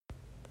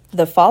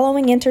The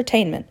following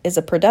entertainment is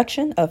a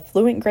production of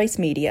Fluent Grace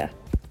Media.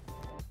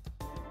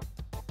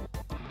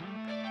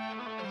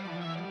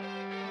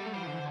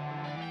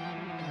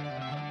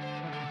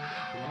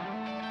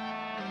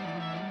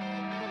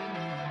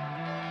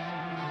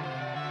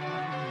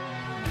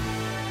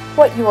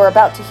 What you are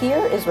about to hear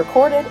is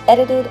recorded,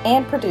 edited,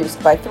 and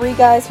produced by three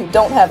guys who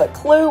don't have a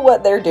clue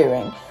what they're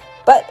doing.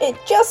 But it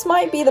just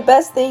might be the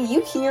best thing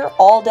you hear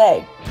all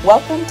day.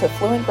 Welcome to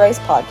Fluent Grace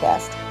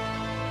Podcast.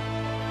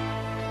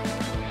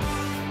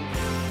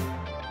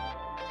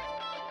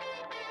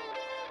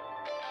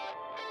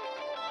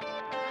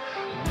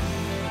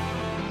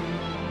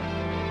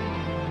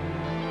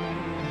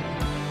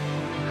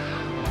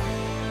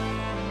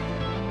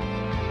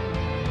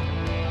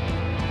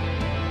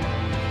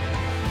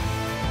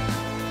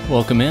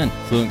 Welcome in,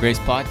 Fluent Grace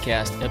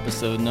Podcast,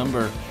 episode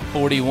number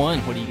 41.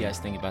 What do you guys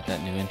think about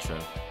that new intro?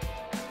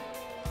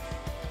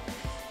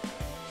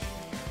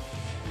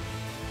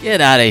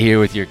 Get out of here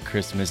with your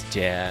Christmas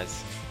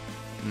jazz.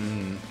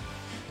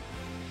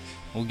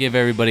 We'll give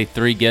everybody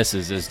 3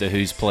 guesses as to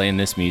who's playing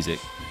this music.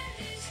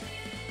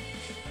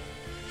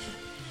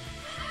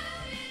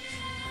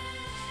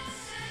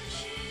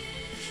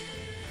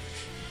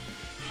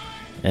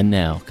 And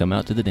now, come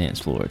out to the dance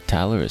floor.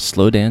 Tyler is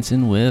slow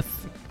dancing with...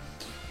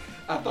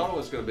 I thought it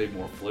was going to be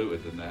more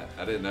fluid than that.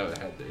 I didn't know it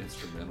had the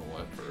instrumental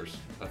at first.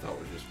 I thought it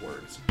was just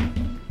words.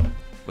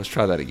 Let's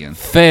try that again.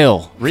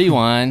 Fail.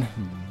 Rewind.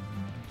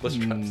 Let's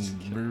try this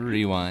again.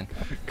 Rewind.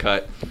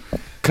 Cut.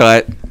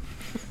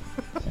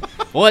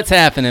 What's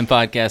happening,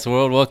 podcast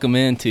world? Welcome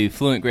into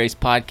Fluent Grace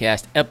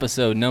Podcast,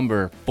 episode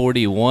number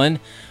 41.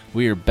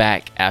 We are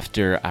back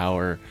after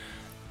our,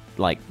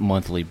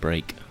 monthly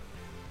break.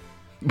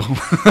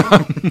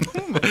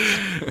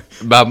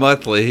 By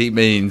monthly, he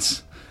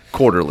means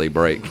quarterly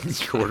break.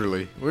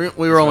 Quarterly. We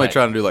were only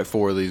trying to do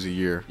 4 of these a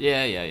year.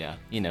 Yeah.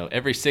 You know,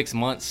 every 6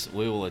 months,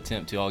 we will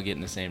attempt to all get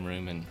in the same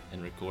room and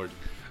record.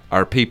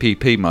 Our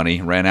PPP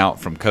money ran out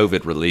from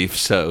COVID relief,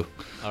 so...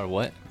 Or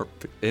what?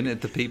 Isn't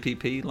it the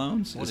PPP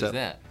loans? What is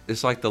that?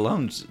 It's like the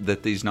loans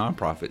that these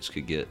nonprofits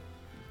could get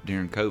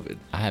during COVID.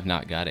 I have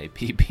not got a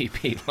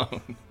PPP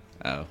loan.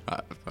 Oh.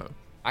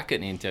 I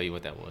couldn't even tell you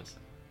what that was.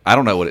 I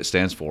don't know what it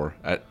stands for.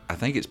 I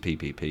think it's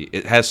PPP.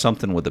 It has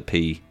something with a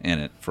P in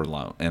it for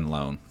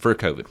loan for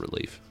COVID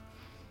relief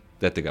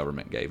that the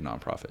government gave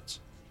nonprofits.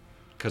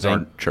 Because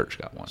our church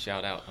got one.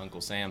 Shout out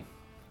Uncle Sam.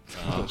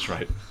 That's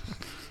right.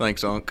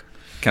 Thanks, Unc.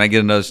 Can I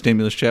get another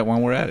stimulus check while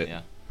we're at it?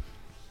 Yeah.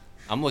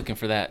 I'm looking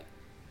for that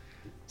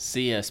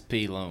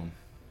CSP loan.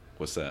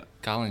 What's that?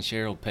 Colin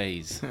Sherrill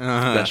pays.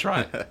 That's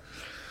right.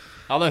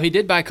 Although he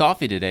did buy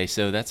coffee today,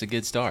 so that's a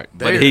good start.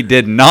 But he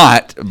did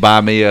not buy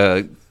me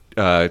a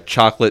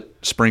chocolate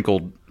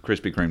sprinkled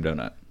Krispy Kreme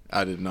donut.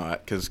 I did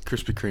not, because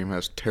Krispy Kreme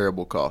has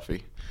terrible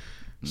coffee.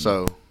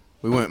 So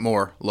we went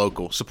more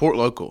local. Support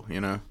local, you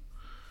know.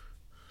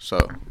 So,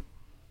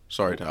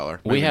 sorry, Tyler.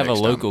 We have a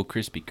local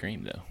Krispy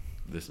Kreme, though.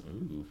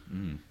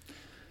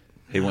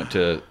 He went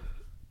to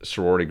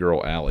Sorority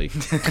Girl Alley,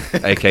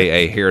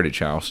 a.k.a. Heritage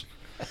House,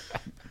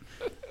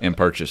 and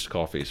purchased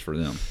coffees for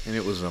them. And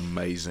it was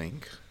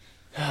amazing.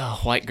 Oh,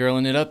 white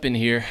girling it up in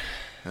here.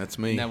 That's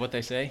me. Isn't that what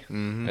they say?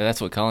 Mm-hmm. That's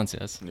what Colin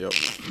says. Yep.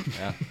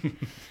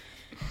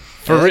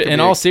 Yeah. In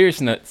all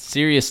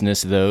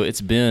seriousness, though,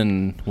 it's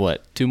been,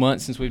 2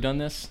 months since we've done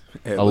this?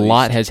 At a least.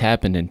 lot has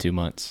happened in 2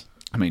 months.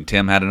 I mean,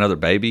 Tim had another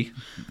baby.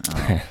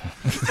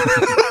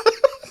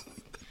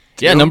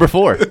 Yeah, number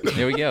 4.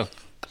 There we go.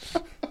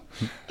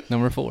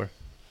 Number 4.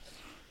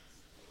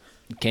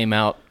 Came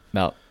out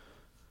about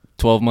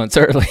 12 months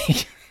early.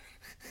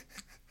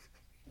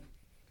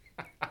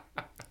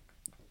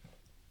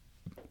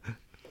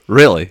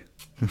 Really?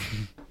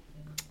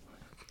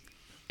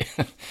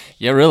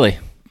 Yeah, really.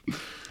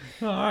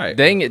 All right.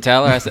 Dang it,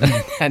 Tyler. I said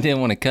I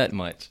didn't want to cut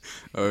much.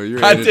 Oh,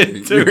 you're I editing,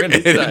 didn't do you're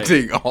anything.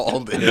 editing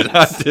all this.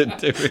 I did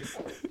do it.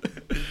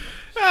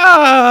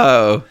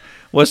 Oh.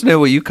 What's new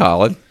with you,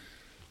 Colin?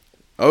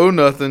 Oh,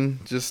 nothing.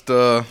 Just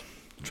trying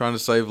to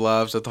save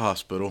lives at the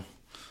hospital.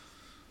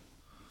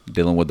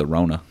 Dealing with the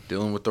Rona.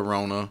 Dealing with the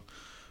Rona.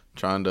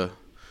 Trying to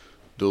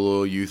do a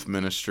little youth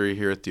ministry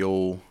here at the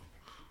old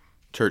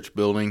church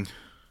building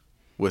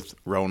with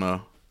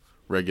Rona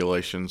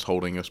regulations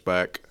holding us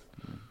back.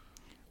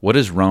 What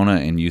does Rona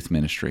and youth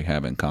ministry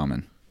have in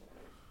common?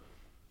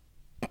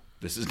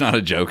 This is not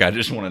a joke. I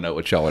just want to know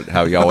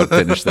how y'all would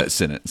finish that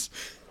sentence.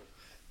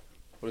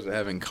 What does it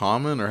have in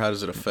common, or how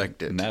does it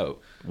affect it? No.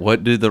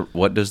 What does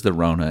the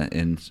Rona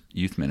and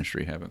youth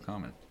ministry have in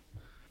common?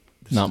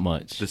 Not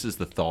much. This is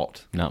the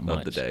thought Not much.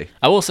 of the day.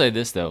 I will say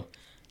this, though.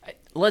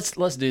 Let's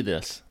do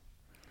this.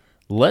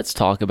 Let's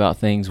talk about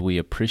things we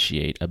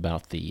appreciate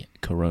about the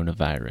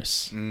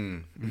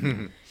coronavirus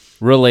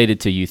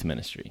related to youth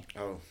ministry.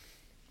 Oh.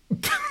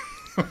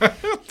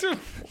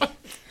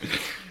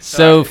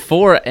 So,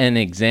 for an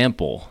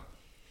example,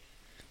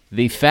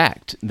 the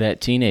fact that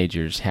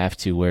teenagers have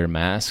to wear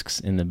masks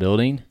in the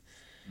building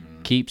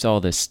keeps all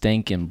the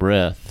stank and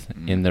breath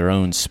in their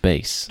own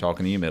space.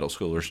 Talking to you middle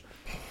schoolers.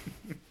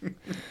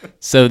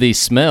 So the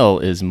smell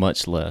is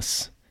much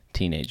less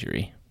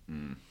teenagery.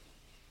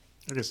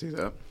 I can see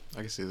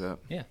that.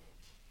 Yeah.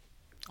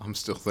 I'm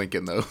still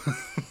thinking though.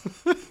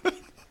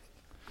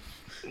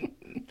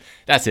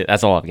 That's it.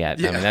 That's all I've got.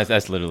 I Yeah. mean,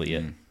 that's literally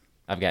it.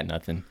 I've got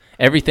nothing.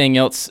 Everything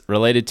else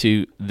related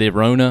to the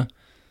Rona,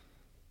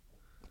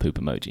 poop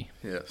emoji.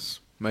 Yes.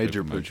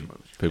 Major Poop poop emoji.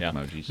 emoji. Poop Yeah.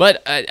 emojis.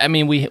 But I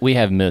mean, we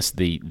have missed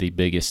the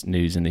biggest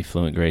news in the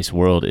Fluent Grace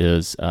world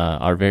is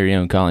our very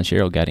own Colin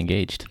Sherrill got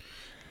engaged.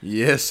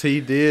 Yes,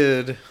 he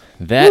did.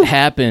 That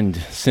happened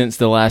since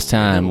the last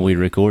time we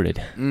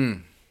recorded.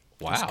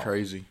 Wow. That's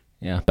crazy.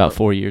 Yeah, about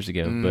 4 years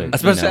ago. But I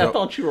was about to say, you know, I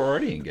thought you were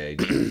already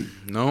engaged.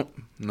 Nope.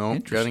 Got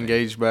Interesting.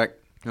 engaged back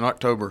in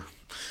October.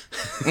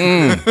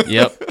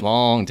 yep,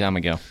 long time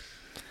ago.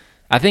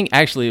 I think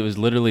actually it was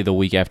literally the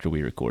week after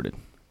we recorded.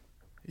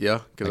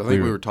 Yeah, because Like I think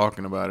we we were- were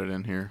talking about it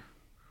in here.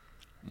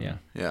 Yeah.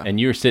 Yeah. And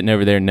you were sitting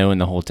over there knowing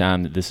the whole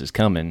time that this is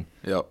coming,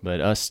 Yep.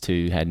 but us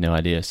two had no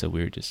idea, so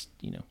we were just,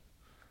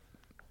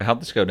 How'd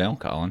this go down,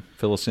 Colin?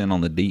 Fill us in on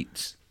the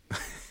deets.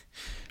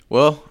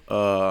 Well,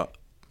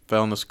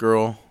 found this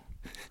girl,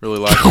 really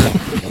liked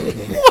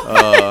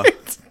her.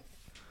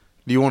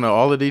 Do you want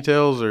all the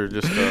details or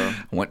just?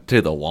 Went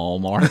to the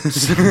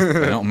Walmarts.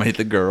 They don't meet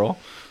the girl.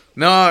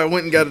 No, I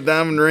went and got a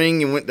diamond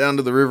ring and went down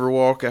to the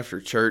Riverwalk after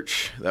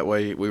church. That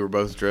way we were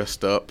both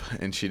dressed up,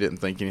 and she didn't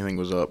think anything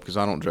was up because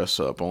I don't dress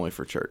up, only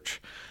for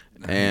church.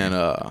 And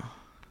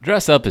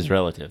dress up is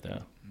relative,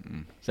 though.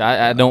 So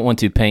I don't want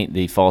to paint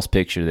the false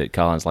picture that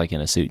Colin's like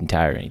in a suit and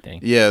tie or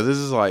anything. yeah, this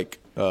is like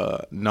He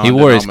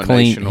wore his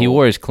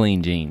non-denominational.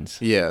 clean jeans.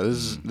 Yeah,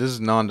 this is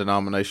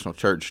non-denominational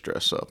church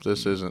dress up.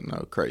 This isn't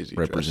no crazy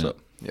Represent.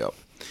 dress up.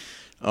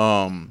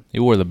 Yep. He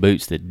wore the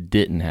boots that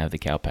didn't have the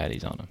cow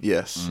patties on them.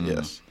 Yes,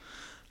 yes.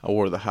 I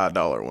wore the high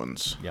dollar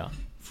ones. Yeah.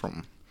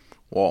 From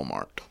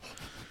Walmart.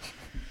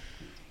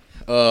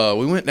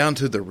 We went down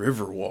to the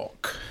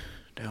Riverwalk,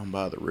 down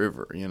by the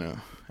river.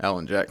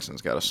 Alan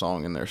Jackson's got a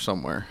song in there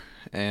somewhere,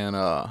 and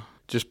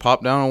just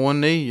popped down on one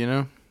knee,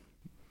 and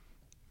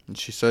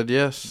she said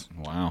yes.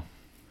 Wow.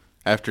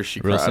 After she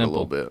Real cried simple.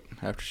 a little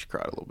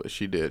bit.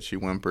 She did. She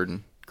whimpered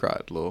and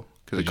cried a little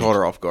because it Did caught you-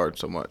 her off guard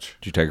so much.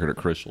 Did you take her to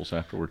Crystal's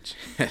afterwards?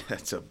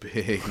 That's a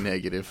big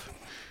negative.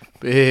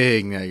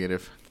 Big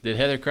negative. Did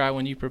Heather cry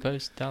when you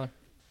proposed, Tyler?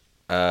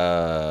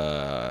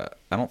 I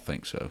don't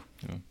think so.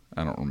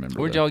 I don't remember.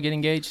 Where'd that. y'all get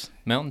engaged?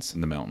 Mountains? In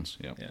the mountains,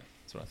 yeah. Yeah,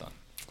 that's what I thought.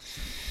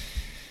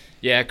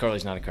 Yeah,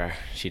 Carly's not a crier.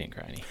 She didn't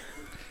cry any.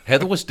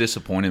 Heather was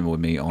disappointed with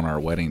me on our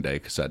wedding day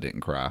because I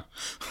didn't cry.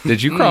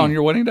 Did you cry on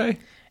your wedding day?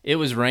 It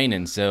was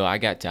raining, so I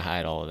got to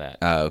hide all of that.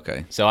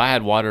 Okay. So I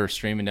had water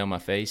streaming down my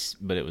face,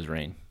 but it was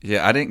rain.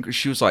 Yeah, I didn't.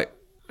 She's like,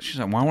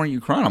 why weren't you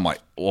crying? I'm like,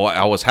 well,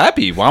 I was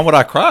happy. Why would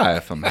I cry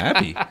if I'm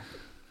happy?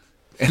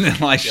 And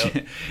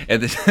then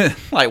and then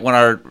like when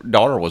our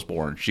daughter was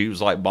born, she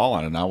was like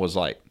bawling, and I was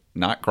like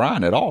not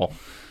crying at all.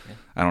 Yeah.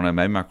 I don't know.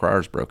 Maybe my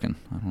crier's broken.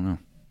 I don't know.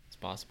 It's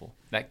possible.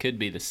 That could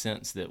be the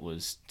sense that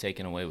was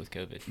taken away with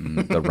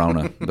COVID.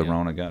 The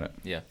Rona got it.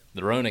 Yeah.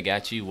 The Rona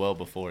got you well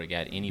before it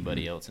got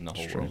anybody else in the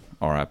whole world.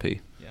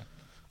 R.I.P. Yeah.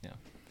 Yeah.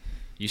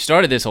 You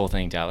started this whole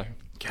thing, Tyler,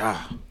 God.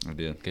 I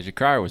did. because your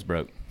crier was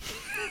broke.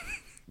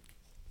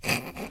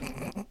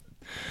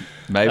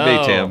 Maybe,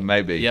 Oh, Tim.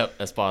 Maybe. Yep,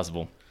 that's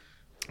possible.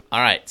 All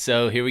right,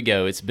 so here we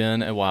go. It's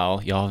been a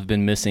while. Y'all have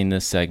been missing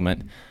this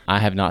segment. I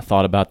have not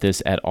thought about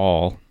this at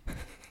all.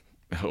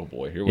 Oh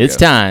boy, here we It's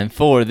go. time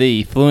for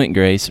the Fluent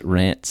Grace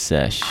Rant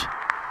Sesh.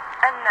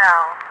 And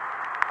now,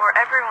 for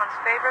everyone's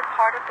favorite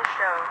part of the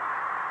show,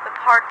 the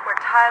part where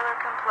Tyler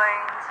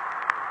complains,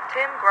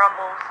 Tim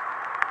grumbles,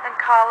 and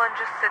Colin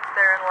just sits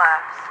there and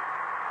laughs.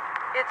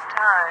 It's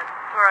time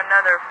for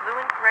another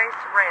Fluent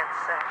Grace Rant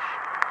Sesh.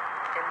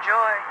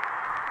 Enjoy.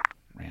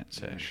 Rant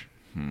sesh.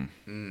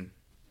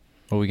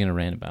 What are we going to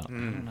rant about? I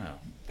don't know.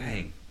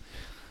 Dang.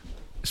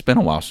 It's been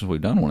a while since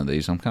we've done one of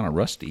these. I'm kind of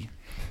rusty.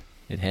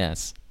 It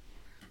has.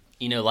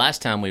 You know,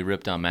 last time we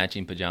ripped on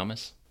matching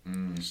pajamas,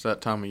 It's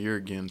that time of year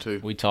again, too.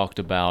 we talked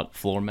about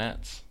floor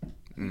mats.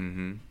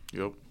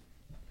 Yep.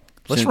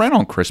 Let's Since- rant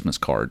on Christmas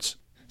cards.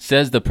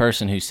 Says the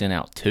person who sent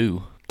out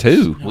 2.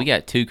 Two. We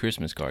got 2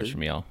 Christmas cards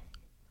from y'all.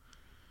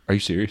 Are you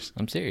serious?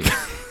 I'm serious.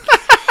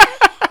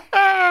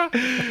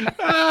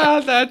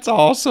 That's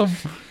awesome.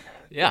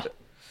 Yeah.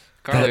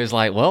 Carly was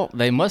like, well,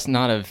 they must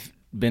not have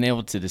been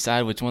able to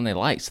decide which one they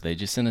liked, so they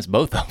just sent us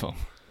both of them.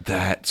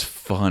 That's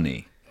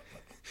funny.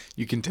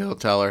 You can tell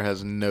Tyler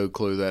has no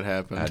clue that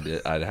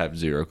happened. I'd have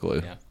zero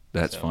clue. Yeah.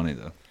 That's So- funny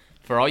though.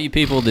 For all you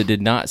people that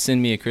did not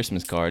send me a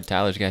Christmas card,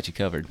 Tyler's got you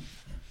covered.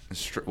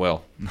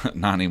 Well,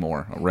 not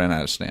anymore. I ran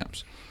out of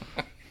stamps.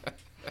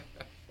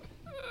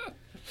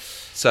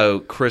 So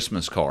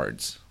Christmas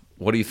cards.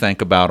 What do you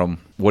think about them?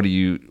 What do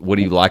you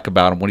like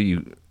about them? What do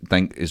you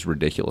think is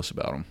ridiculous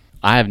about them?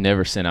 I have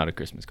never sent out a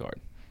Christmas card.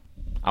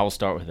 I will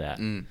start with that.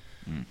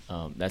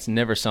 That's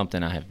never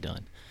something I have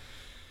done.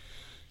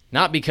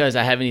 Not because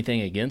I have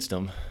anything against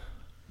them,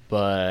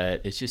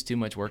 but it's just too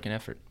much work and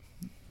effort.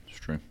 It's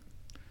true.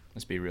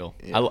 Let's be real.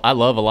 Yeah. I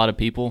love a lot of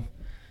people,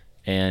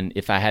 and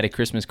if I had a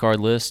Christmas card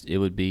list, it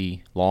would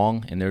be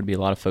long, and there would be a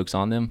lot of folks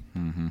on them.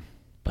 Mm-hmm.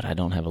 But I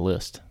don't have a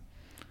list.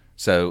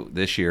 So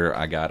this year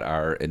I got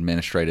our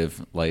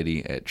administrative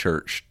lady at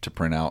church to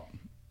print out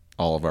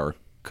all of our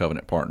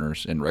covenant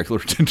partners and regular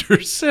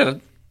attenders,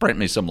 said print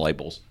me some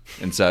labels.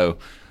 And so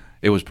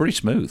it was pretty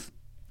smooth,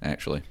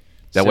 actually.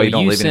 That way you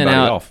don't leave anybody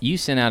off. You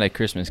sent out a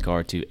Christmas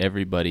card to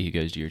everybody who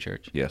goes to your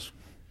church. Yes.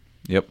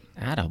 Yep.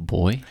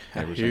 Attaboy.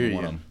 Every single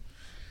one of them.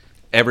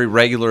 Every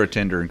regular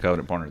attender and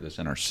covenant partner that's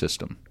in our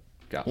system.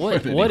 got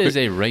What is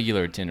a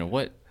regular attender?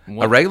 What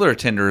A regular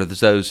attender is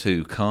those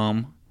who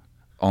come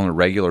on a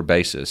regular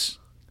basis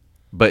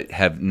but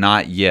have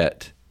not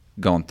yet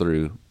gone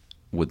through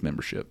with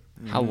membership.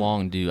 How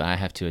long do I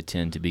have to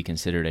attend to be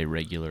considered a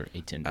regular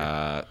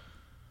attender?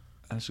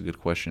 That's a good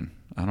question.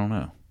 I don't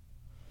know.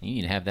 You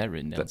need to have that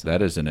written down.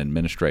 That is an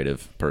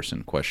administrative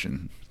person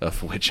question,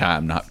 of which I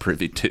am not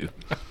privy to.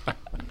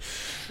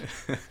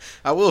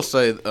 I will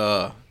say,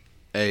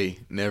 A,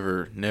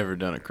 never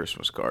done a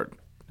Christmas card.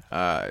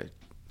 I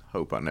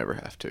hope I never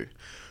have to.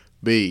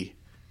 B,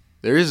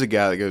 there is a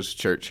guy that goes to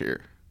church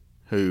here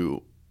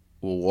who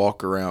will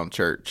walk around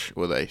church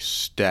with a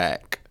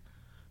stack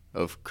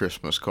of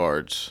Christmas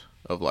cards,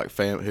 of like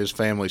his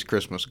family's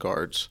Christmas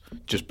cards,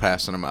 just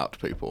passing them out to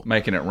people.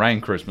 Making it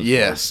rain Christmas.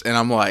 Yes, and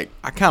I'm like,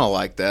 I kind of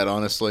like that,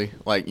 honestly.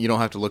 Like, you don't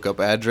have to look up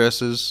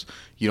addresses.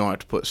 You don't have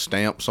to put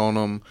stamps on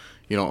them.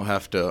 You don't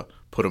have to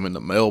put them in the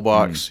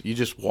mailbox. You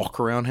just walk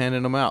around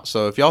handing them out.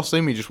 So if y'all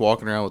see me just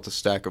walking around with a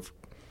stack of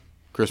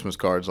Christmas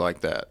cards like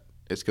that,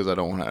 it's because I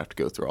don't want to have to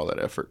go through all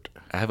that effort.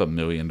 I have $1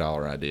 million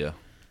idea.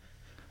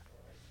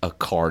 A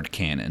card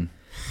cannon.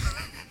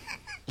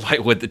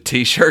 Like with the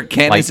T-shirt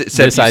cannons. Like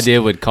this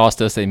idea would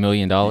cost us $1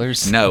 million?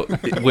 No,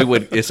 we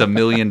would. It's $1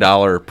 million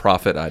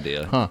profit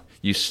idea. Huh.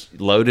 You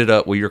load it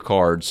up with your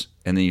cards,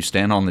 and then you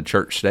stand on the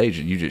church stage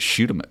and you just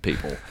shoot them at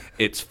people.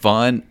 It's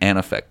fun and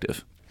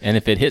effective. And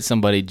if it hits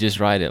somebody just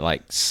right, it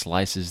like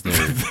slices their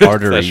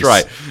arteries. That's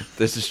right.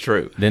 This is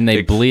true. Then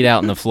they bleed out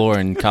on the floor,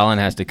 and Colin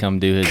has to come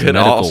do his Could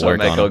medical also work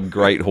make on a them.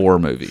 great horror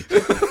movie.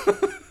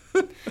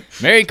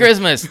 Merry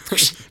Christmas!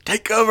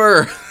 Take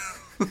cover!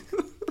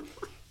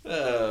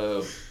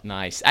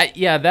 Nice.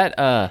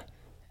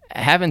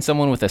 Having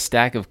someone with a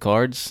stack of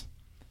cards,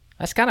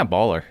 that's kind of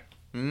baller.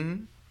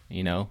 Mm-hmm.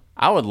 You know,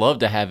 I would love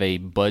to have a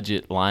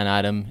budget line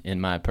item in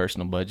my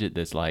personal budget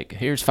that's like,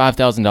 here's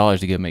 $5,000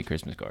 to go make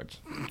Christmas cards.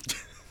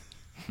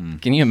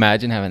 Can you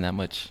imagine having that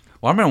much?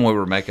 Well, I remember when we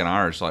were making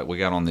ours, like we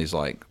got on these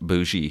like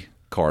bougie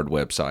card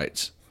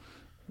websites,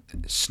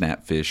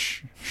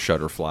 Snapfish,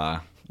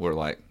 Shutterfly. We're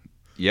like,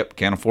 yep,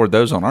 can't afford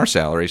those on our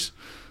salaries.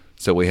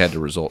 So we had to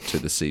resort to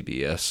the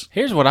CBS.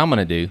 Here's what I'm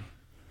going to do.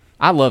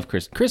 I love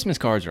Christmas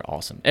cards are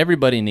awesome.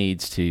 Everybody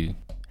needs to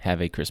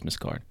have a Christmas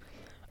card.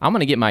 I'm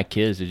going to get my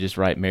kids to just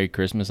write Merry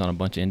Christmas on a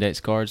bunch of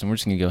index cards, and we're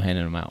just going to go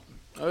handing them out.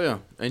 Oh, yeah.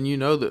 And you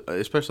know that,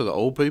 especially the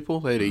old people,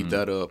 they'd eat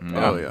that up.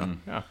 Oh,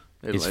 yeah.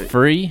 It's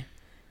free.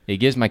 It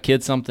gives my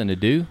kids something to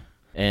do,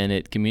 and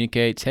it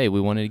communicates, hey,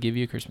 we wanted to give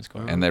you a Christmas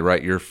card. And they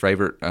write your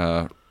favorite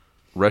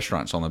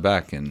restaurants on the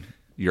back and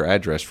your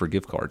address for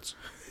gift cards.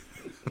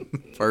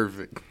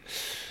 Perfect.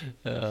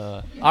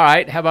 All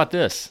right, how about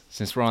this?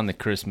 Since we're on the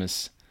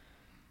Christmas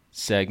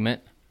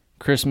segment,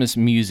 Christmas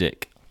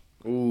music.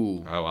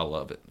 Ooh. Oh, I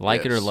love it.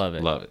 Like it or love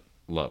it? Love it.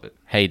 Love it.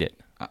 Hate it?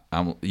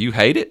 You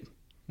hate it?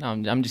 No,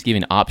 I'm just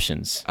giving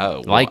options. Oh,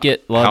 well, like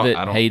it, love it,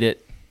 I don't- hate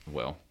it.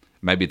 Well,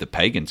 maybe the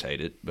pagans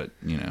hate it, but,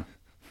 you know,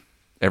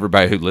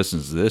 everybody who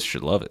listens to this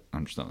should love it.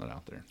 I'm just throwing it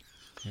out there.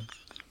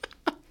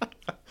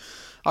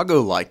 I'll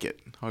go like it.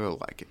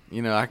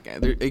 You know,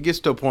 it gets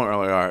to a point where I'm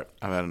like, all right,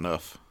 I've had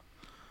enough.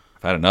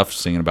 I've had enough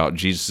singing about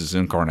Jesus'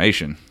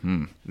 incarnation.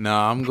 No,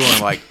 I'm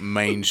going like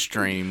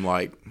mainstream,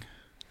 like.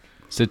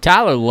 So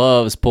Tyler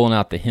loves pulling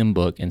out the hymn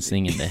book and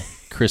singing the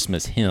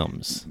Christmas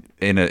hymns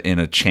In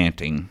a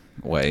chanting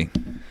way.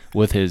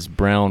 with his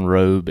brown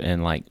robe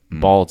and like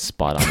bald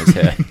spot on his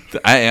head.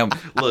 I am.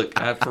 Look,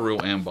 I for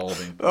real am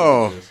balding.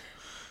 Oh.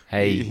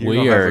 Hey, You're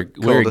gonna have a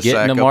we're cul-de-sac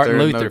getting to up Martin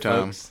there in no Luther,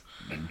 time. folks.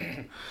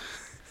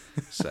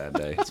 Sad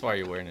day. That's why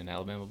you're wearing an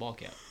Alabama ball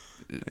cap.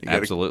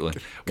 Absolutely.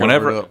 it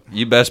Whenever up.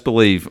 you best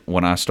believe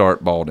when I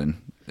start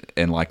balding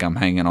and like I'm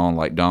hanging on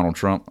like Donald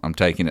Trump, I'm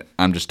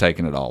just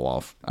taking it all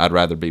off. I'd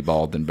rather be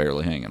bald than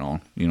barely hanging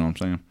on. You know what I'm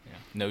saying? Yeah.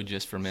 No,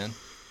 just for men.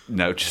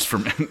 No, just for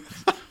men.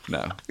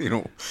 No. You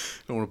don't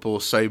want to pull a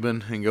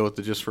Saban and go with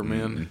the just for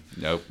men.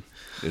 Nope.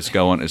 It's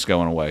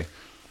going away.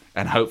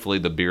 And hopefully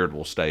the beard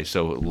will stay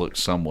so it looks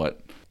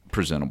somewhat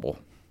presentable.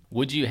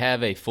 Would you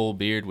have a full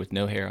beard with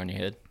no hair on your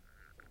head?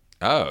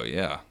 Oh,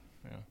 yeah.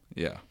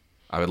 Yeah.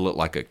 I would look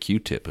like a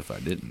Q-tip if I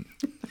didn't.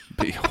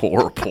 Be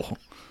horrible.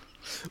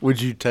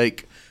 Would you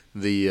take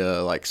the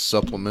like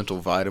supplemental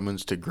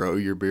vitamins to grow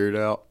your beard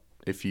out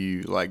if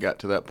you like got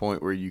to that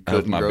point where you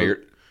couldn't my grow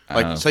beard?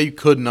 Like say you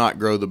could not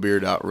grow the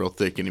beard out real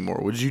thick anymore.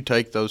 Would you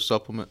take those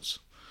supplements?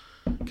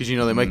 Because you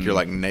know they make your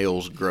like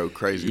nails grow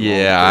crazy. long.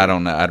 Yeah, I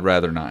don't know. I'd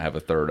rather not have a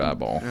third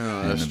eyeball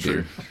in that's the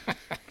true.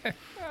 beard.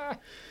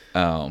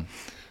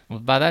 Well,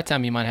 by that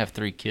time, you might have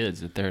 3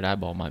 kids. The third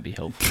eyeball might be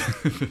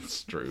helpful.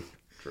 It's true.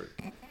 True.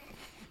 All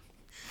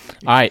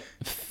right.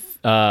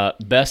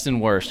 Best and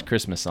worst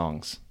Christmas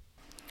songs.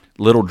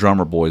 Little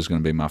Drummer Boy is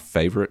going to be my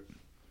favorite.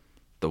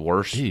 The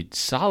worst. Dude,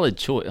 solid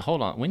choice.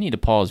 Hold on. We need to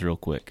pause real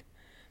quick.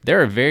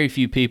 There are very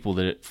few people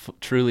that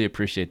truly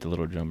appreciate the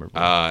Little Drummer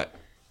Boy.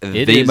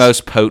 The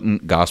most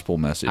potent gospel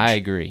message. I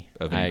agree.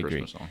 Of I any agree.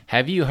 Christmas song.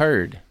 Have you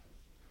heard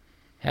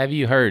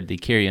the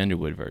Carrie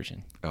Underwood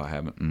version? Oh, I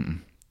haven't. Mm-mm.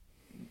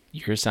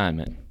 Your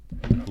assignment.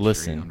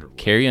 Listen,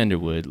 Carrie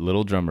Underwood,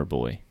 Little Drummer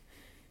Boy.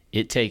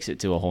 It takes it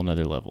to a whole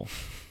nother level.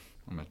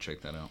 I'm going to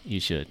check that out. You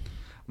should.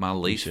 My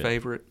least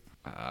favorite,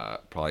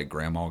 probably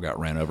Grandma Got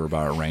Ran Over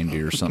by a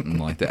Reindeer or something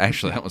like that.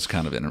 Actually, that was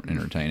kind of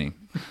entertaining.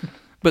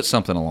 But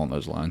something along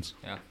those lines.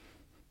 Yeah.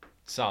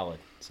 Solid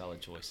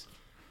choice.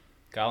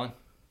 Colin?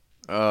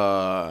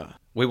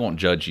 We won't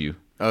judge you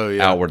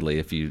outwardly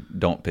if you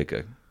don't pick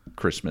a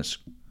Christmas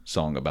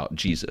song about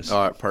Jesus.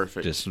 All right,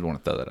 perfect. Just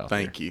want to throw that out there.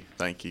 Thank you.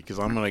 Because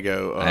I'm going to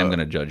go. I am going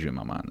to judge you in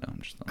my mind, though.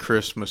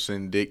 Christmas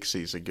in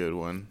Dixie's a good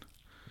one.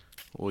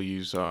 We'll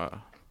use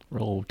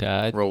Roll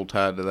Tide. Roll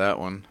Tide to that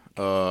one.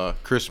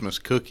 Christmas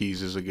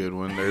Cookies is a good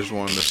one. There's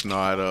one that's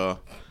not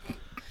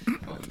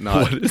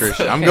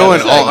Christian. I'm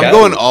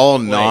going all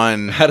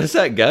non. How does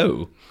that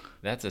go?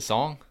 That's a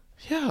song?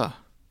 Yeah.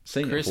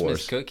 Sing it for Christmas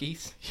us.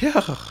 Cookies?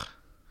 Yeah.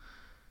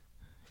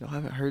 Y'all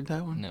haven't heard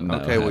that one? No.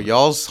 Okay, well,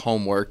 y'all's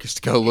homework is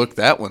to go look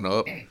that one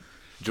up.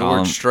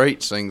 George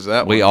Strait sings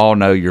that one. We all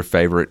know your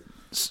favorite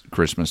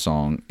Christmas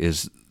song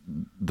is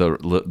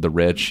the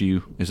Red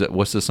Shoe. Is that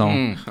what's the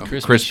song?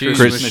 Christmas Shoes.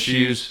 Christmas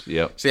Shoes.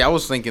 Yep. See, I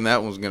was thinking that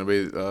one was going to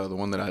be the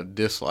one that I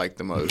disliked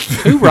the most.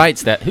 Who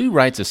writes that? Who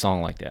writes a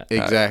song like that?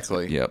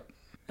 Exactly. Yep.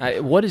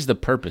 What is the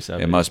purpose of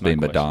it? It must is my be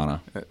question.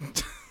 Madonna.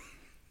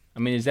 I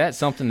mean, is that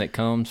something that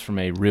comes from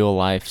a real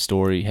life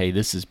story? Hey,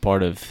 this is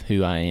part of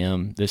who I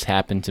am. This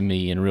happened to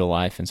me in real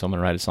life, and so I'm going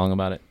to write a song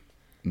about it?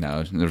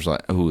 No, there's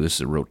like, oh, this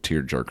is a real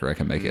tearjerker. I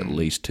can make at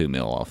least $2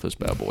 million off this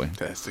bad boy.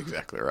 That's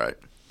exactly right.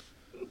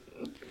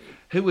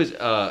 Who was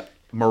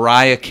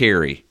Mariah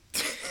Carey?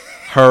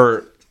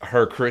 Her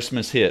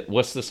Christmas hit.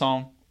 What's the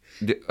song?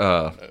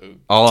 All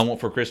I Want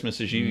for Christmas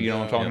Is You. You know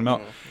what I'm talking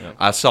about? Yeah.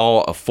 I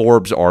saw a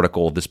Forbes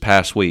article this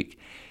past week.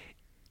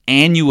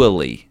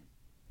 Annually,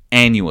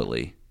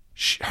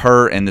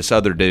 her and this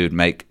other dude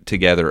make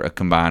together a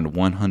combined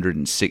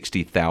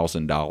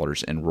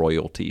 $160,000 in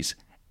royalties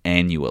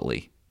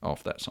annually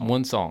off that song.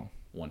 One song.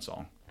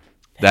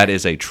 That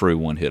is a true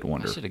one-hit I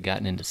wonder. should have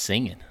gotten into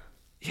singing.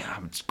 Yeah,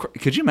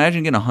 could you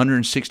imagine getting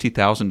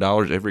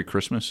 $160,000 every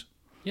Christmas?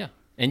 Yeah.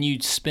 And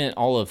you spent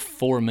all of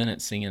 4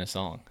 minutes singing a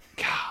song.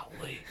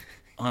 Golly,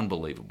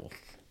 unbelievable.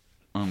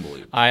 All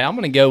right, I'm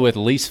going to go with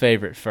least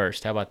favorite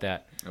first. How about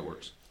that? That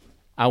works.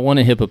 I want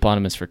a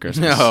hippopotamus for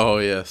Christmas. Oh,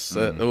 yes.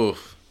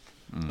 Oof.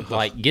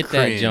 Like, get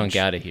Cringe. that junk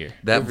out of here.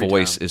 That Every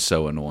voice time. is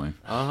so annoying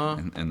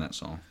in that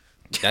song.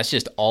 That's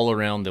just all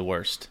around the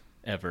worst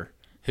ever.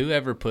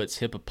 Whoever puts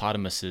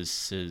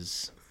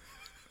hippopotamuses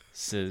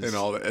And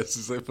all the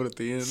S's they put at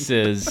the end.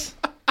 says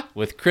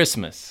with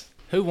Christmas.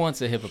 Who wants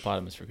a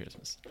hippopotamus for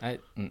Christmas?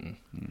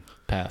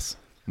 Pass.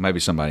 Maybe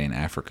somebody in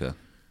Africa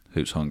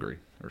who's hungry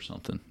or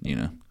something, you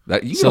know.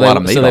 That, you get So a lot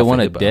of meat they off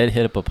want a a hippo. dead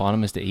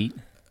hippopotamus to eat?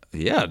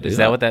 Yeah, dude. Is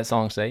that what that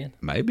song's saying?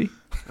 Maybe.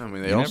 I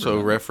mean, they You never also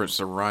know. reference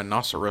the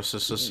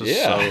rhinoceroses.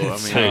 Yeah. So, I mean,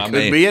 So, it I could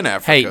mean- be in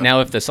Africa. Hey,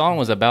 now if the song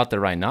was about the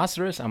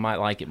rhinoceros, I might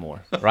like it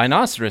more.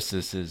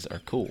 Rhinoceroses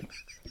are cool.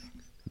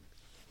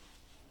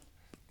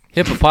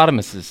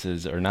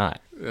 Hippopotamuses are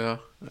not. Yeah.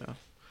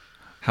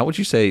 How would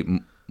you say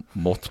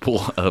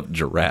multiple of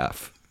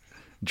giraffe?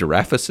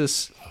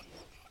 Giraffasis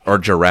or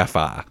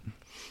giraffe?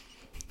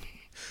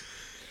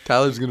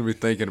 Tyler's going to be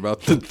thinking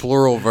about the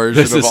plural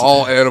version This of is-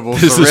 all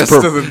animals the rest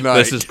of the night.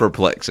 This is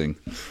perplexing.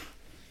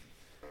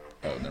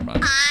 Oh, never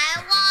mind.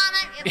 I want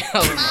a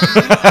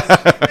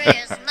hippopotamus for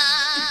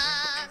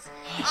Christmas.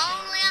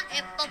 Only a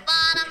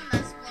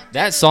hippopotamus will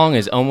That song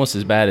is almost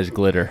as bad as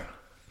Glitter.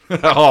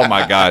 Oh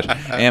my gosh,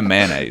 and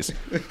mayonnaise.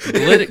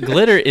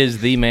 Glitter is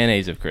the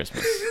mayonnaise of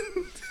Christmas.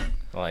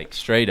 Like,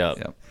 straight up.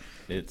 Yep.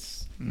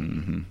 It's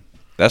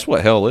That's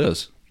what hell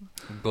is.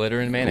 glitter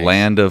and mayonnaise.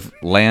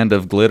 Land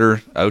of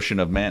glitter, ocean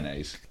of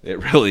mayonnaise.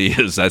 It really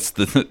is. That's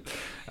the.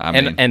 I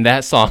mean, And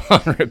that song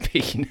on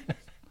repeat.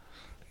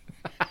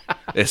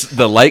 it's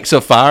the lakes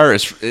of fire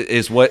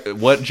is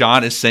what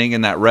John is saying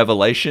in that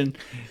Revelation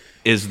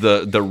is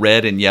the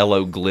red and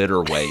yellow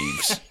glitter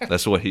waves.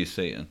 That's what he's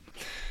seeing.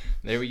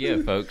 There we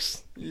go,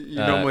 folks. You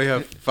normally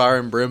have fire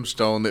and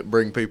brimstone that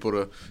bring people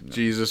to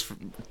Jesus.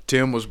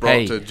 Tim was brought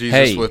Hey, to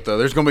Jesus hey. with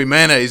there's going to be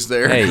mayonnaise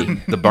there. Hey,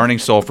 The burning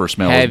sulfur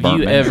smell. have of burnt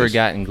you mayonnaise. ever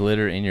gotten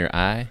glitter in your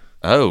eye?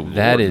 Oh,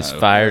 That Lord, is no.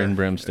 fire and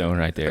brimstone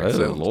right there. Oh,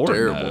 Sounds Lord,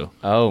 terrible. no.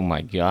 Oh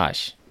my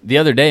gosh. The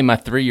other day, my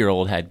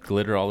 3-year-old had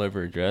glitter all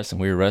over her dress,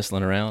 and we were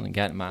wrestling around and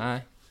got in my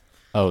eye.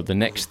 Oh, the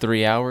next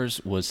 3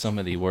 hours was some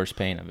of the worst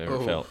pain I've ever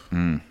felt.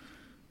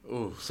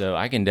 So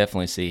I can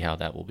definitely see how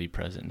that will be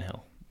present in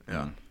hell.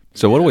 Yeah.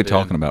 So what are we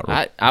talking about?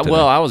 I today?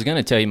 was going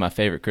to tell you my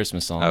favorite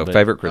Christmas song. Oh, but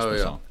favorite Christmas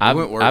yeah. song. I've,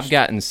 went worst. I've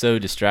gotten so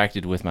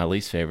distracted with my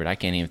least favorite, I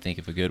can't even think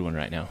of a good one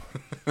right now.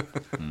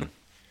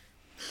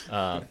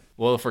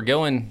 Well, if we're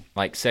going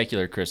like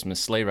secular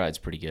Christmas, Sleigh Ride's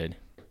pretty good.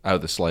 Oh,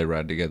 the sleigh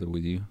ride together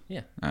with you.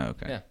 Yeah. Oh,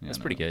 okay. Yeah, that's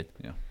no. pretty good.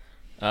 Yeah.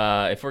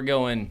 If we're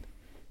going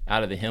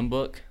out of the hymn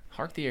book,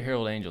 Hark the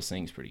Herald Angels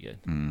Sing's pretty good.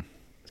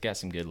 It's got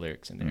some good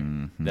lyrics in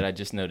there that I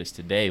just noticed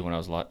today when I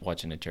was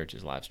watching the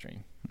church's live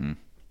stream.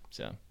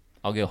 So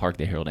I'll go Hark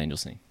the Herald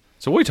Angels Sing.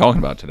 So what are you talking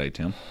about today,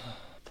 Tim?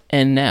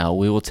 And now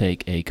we will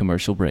take a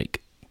commercial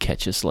break.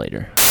 Catch us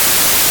later.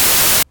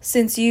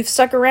 Since you've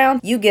stuck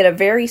around, you get a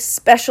very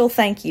special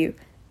thank you.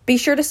 Be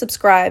sure to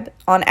subscribe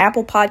on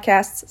Apple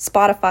Podcasts,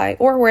 Spotify,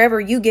 or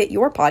wherever you get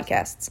your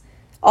podcasts.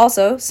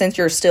 Also, since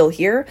you're still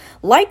here,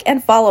 like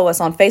and follow us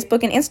on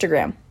Facebook and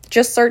Instagram.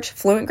 Just search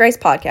Fluent Grace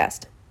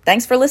Podcast.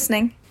 Thanks for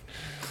listening.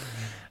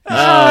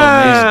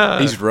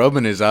 He's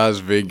rubbing his eyes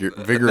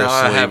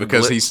vigorously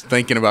because he's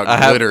thinking about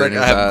glitter in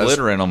his I have eyes.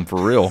 glitter in them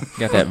for real.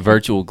 Got that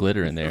virtual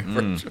glitter in there.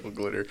 Virtual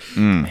glitter.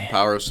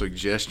 Power of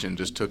suggestion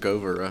just took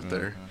over right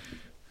there.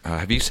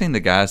 Have you seen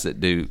the guys that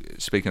do,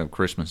 speaking of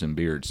Christmas and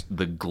beards,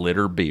 the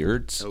glitter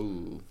beards?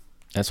 Oh,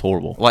 That's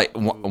horrible. Like,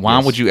 why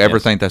Yes, would you ever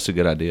yes. think that's a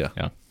good idea?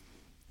 Yeah.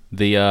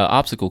 The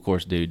obstacle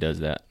course dude does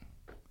that.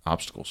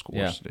 Obstacle course,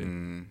 Yeah.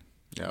 dude.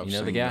 yeah, I've You know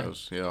the seen guy?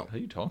 those. Yeah. Who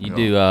you talking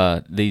You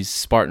about? do these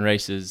Spartan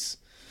races.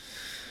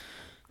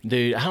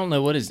 Dude, I don't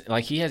know what his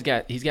like. He's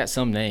got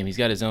some name. He's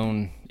got his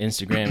own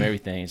Instagram,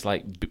 everything. It's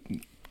like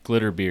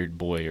Glitter Beard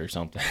Boy or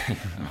something.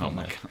 I don't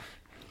know.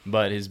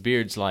 But his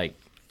beard's like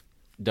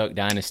Duck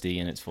Dynasty,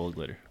 and it's full of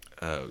glitter.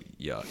 Oh,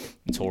 yuck.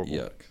 It's horrible.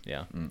 Yuck.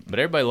 Yeah, but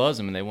everybody loves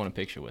him, and they want a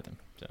picture with him.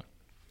 So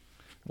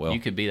Well, you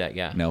could be that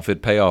guy. now if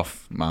it'd pay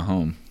off my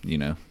home,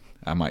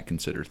 I might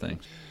consider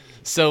things.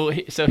 So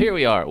here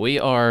we are. We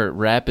are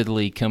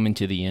rapidly coming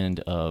to the end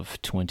of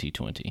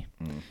 2020,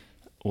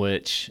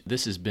 which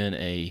this has been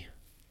a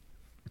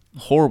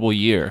horrible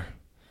year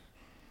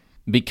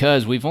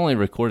because we've only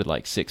recorded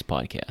like 6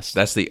 podcasts.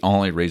 That's the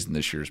only reason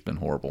this year's been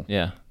horrible.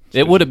 Yeah.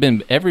 It would have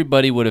been,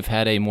 everybody would have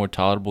had a more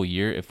tolerable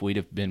year if we'd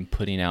have been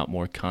putting out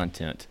more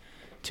content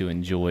to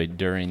enjoy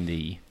during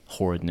the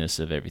horridness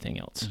of everything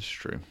else. That's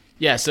true.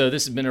 Yeah, so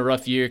this has been a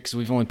rough year because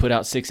we've only put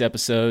out 6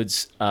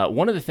 episodes.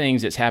 One of the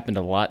things that's happened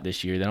a lot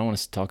this year that I want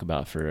us to talk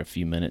about for a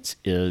few minutes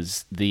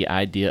is the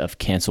idea of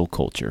cancel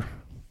culture.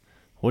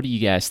 What do you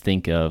guys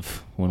think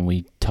of when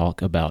we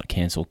talk about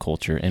cancel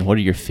culture, and what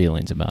are your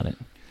feelings about it?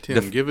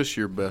 Tim, give us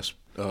your best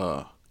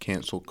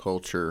cancel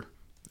culture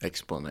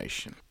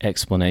explanation.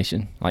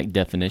 Explanation, like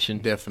definition?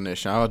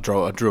 Definition. I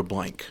drew a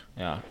blank.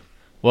 Yeah.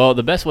 Well,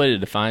 the best way to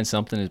define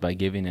something is by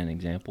giving an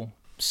example.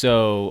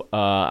 So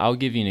I'll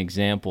give you an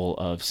example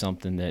of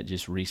something that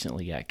just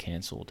recently got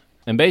canceled.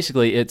 And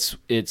basically,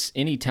 it's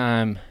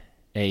anytime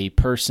a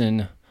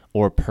person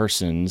or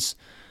persons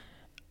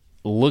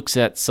looks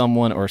at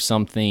someone or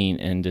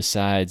something and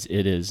decides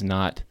it is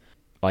not,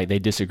 like they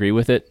disagree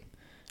with it.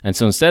 And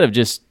so instead of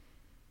just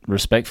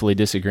respectfully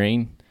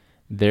disagreeing,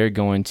 they're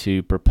going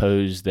to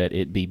propose that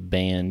it be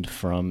banned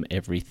from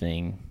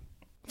everything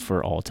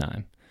for all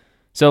time.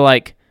 So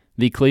like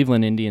the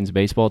Cleveland Indians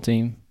baseball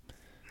team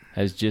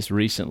has just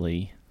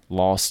recently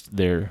lost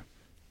their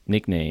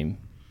nickname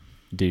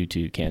due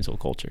to cancel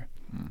culture.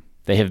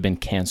 They have been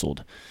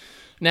canceled.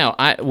 Now,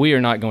 we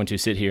are not going to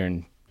sit here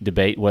and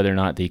debate whether or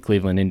not the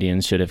Cleveland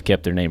Indians should have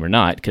kept their name or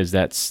not, because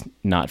that's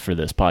not for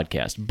this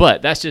podcast.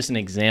 But that's just an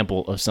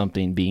example of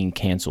something being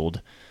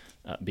canceled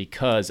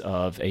because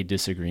of a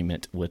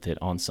disagreement with it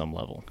on some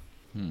level.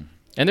 And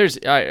there's,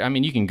 I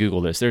mean, you can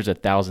Google this. There's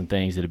 1,000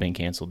 things that have been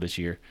canceled this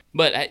year.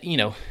 But,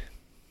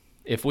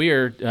 if we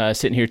are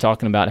sitting here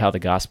talking about how the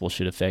gospel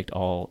should affect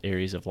all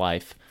areas of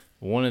life,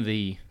 one of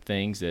the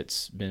things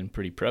that's been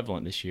pretty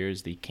prevalent this year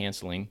is the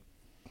canceling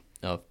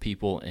of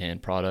people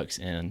and products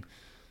and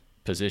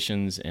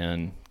positions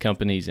and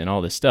companies and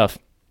all this stuff.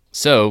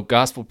 So,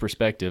 gospel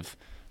perspective,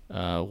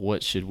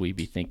 what should we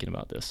be thinking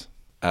about this?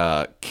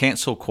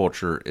 Cancel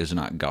culture is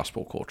not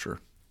gospel culture,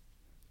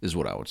 is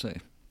what I would say.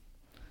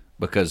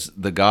 Because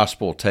the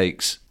gospel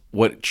takes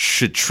what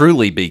should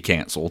truly be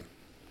canceled,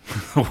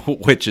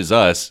 which is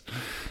us,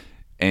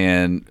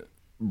 and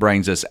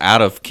brings us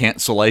out of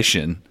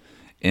cancellation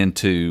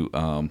into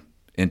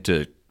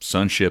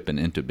sonship and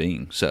into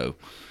being. So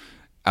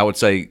I would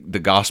say the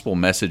gospel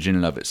message in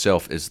and of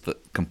itself is the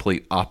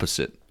complete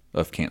opposite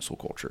of cancel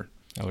culture.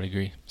 I would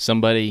agree.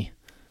 Somebody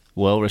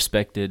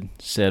well-respected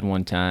said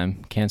one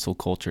time, cancel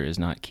culture is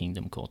not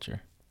kingdom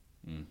culture.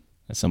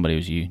 That somebody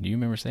was you. Do you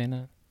remember saying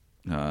that?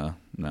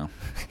 No.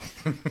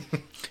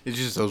 It's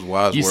just those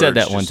wise words. You said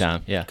that one just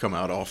time, yeah. Come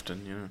out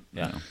often,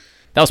 Yeah.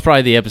 That was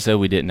probably the episode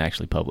we didn't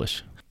actually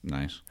publish.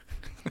 Nice.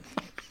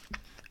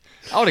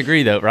 I would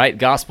agree, though, right?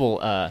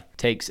 Gospel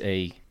takes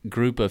a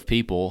group of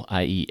people,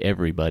 i.e.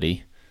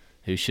 everybody,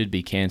 who should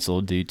be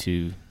canceled due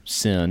to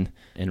sin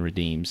and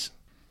redeems.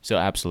 So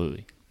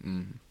absolutely.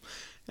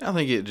 I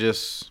think it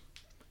just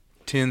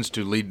tends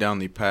to lead down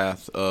the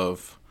path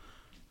of,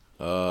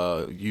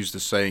 use the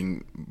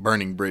saying,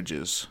 burning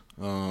bridges.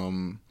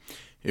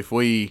 If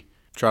we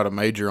try to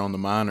major on the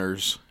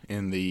minors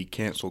in the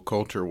cancel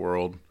culture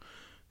world,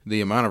 the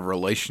amount of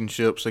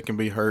relationships that can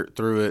be hurt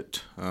through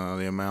it,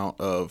 the amount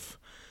of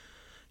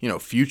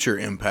future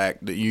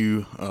impact that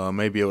you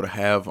may be able to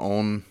have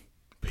on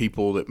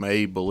people that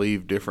may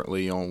believe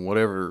differently on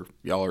whatever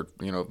y'all are,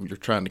 you're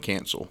trying to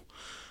cancel,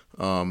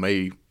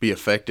 may be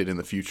affected in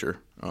the future.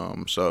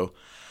 So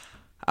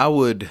I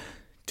would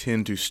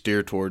tend to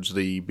steer towards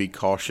the be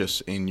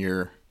cautious in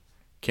your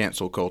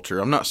cancel culture.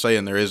 I'm not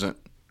saying there isn't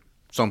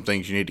some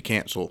things you need to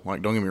cancel.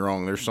 Like, don't get me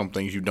wrong, there's some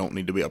things you don't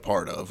need to be a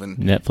part of. And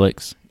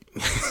Netflix.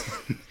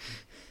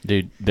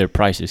 Dude, their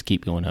prices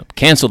keep going up.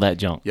 Cancel that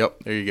junk. Yep,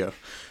 there you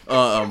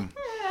go.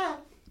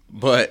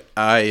 But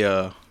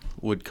I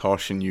would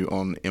caution you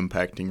on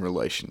impacting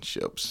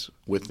relationships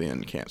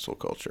within cancel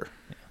culture.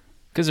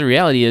 Because the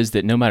reality is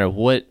that no matter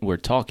what we're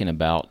talking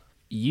about,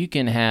 you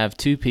can have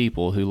two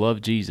people who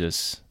love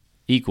Jesus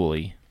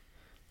equally,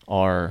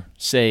 are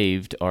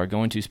saved, are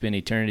going to spend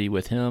eternity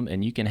with him,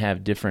 and you can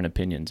have different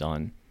opinions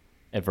on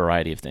a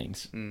variety of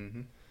things.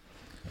 Mm-hmm.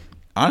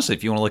 Honestly,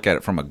 if you want to look at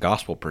it from a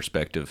gospel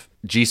perspective,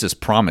 Jesus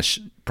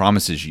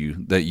promises you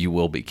that you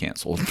will be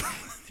canceled.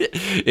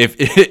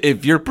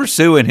 if you're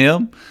pursuing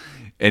him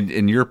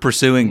and you're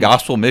pursuing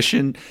gospel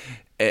mission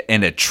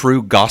and a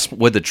true gospel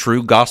with a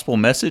true gospel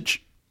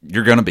message,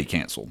 you're going to be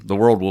canceled. The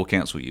world will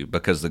cancel you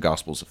because the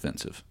gospel's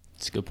offensive.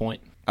 That's a good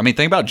point. I mean,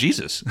 think about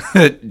Jesus.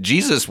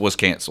 Jesus was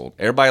canceled.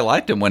 Everybody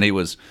liked him when he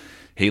was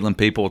healing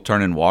people,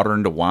 turning water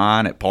into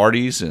wine at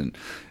parties, and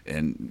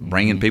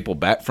bringing people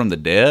back from the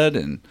dead,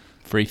 and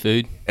free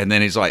food. And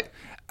then he's like,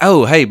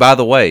 "Oh, hey, by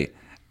the way,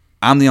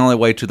 I'm the only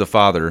way to the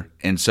Father,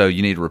 and so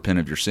you need to repent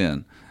of your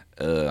sin."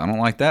 I don't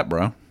like that,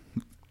 bro.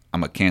 I'm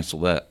gonna cancel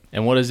that.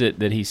 And what is it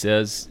that he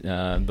says?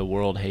 The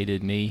world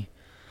hated me.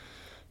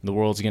 The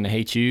world's gonna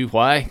hate you.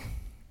 Why?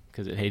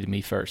 Because it hated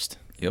me first.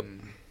 Yep.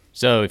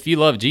 So if you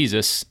love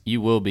Jesus,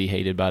 you will be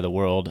hated by the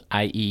world,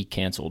 i.e.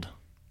 canceled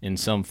in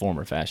some form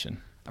or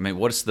fashion. I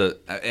mean,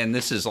 and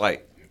this is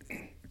like,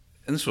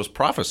 and this was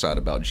prophesied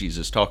about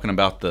Jesus, talking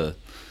about the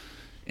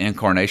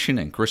incarnation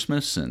and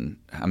Christmas. And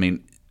I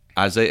mean,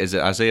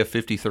 Isaiah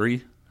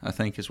 53, I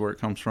think is where it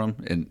comes from,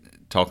 and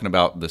talking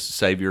about the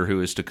Savior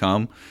who is to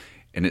come.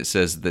 And it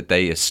says that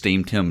they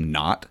esteemed him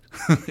not,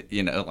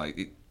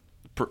 like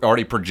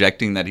already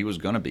projecting that he was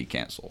going to be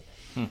canceled.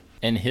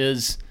 And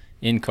his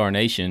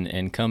incarnation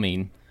and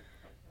coming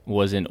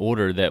was in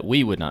order that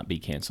we would not be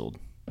canceled,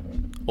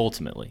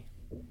 ultimately.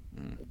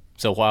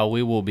 So while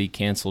we will be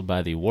canceled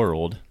by the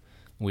world,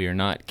 we are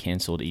not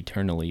canceled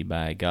eternally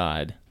by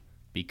God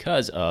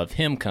because of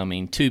him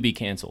coming to be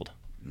canceled.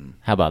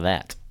 How about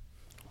that?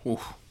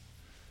 Oof,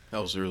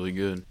 that was really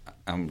good.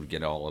 I'm going to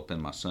get all up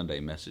in my Sunday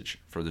message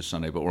for this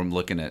Sunday, but we're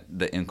looking at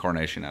the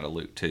incarnation out of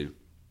Luke 2.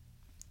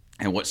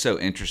 And what's so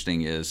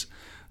interesting is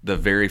the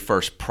very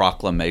first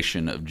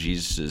proclamation of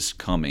Jesus'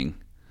 coming.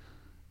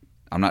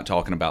 I'm not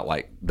talking about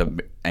like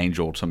the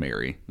angel to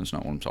Mary. That's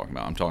not what I'm talking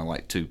about. I'm talking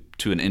like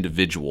to an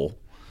individual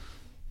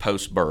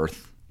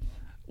post-birth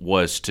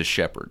was to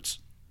shepherds.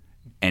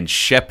 And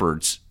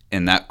shepherds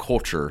in that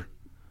culture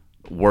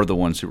were the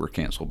ones who were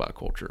canceled by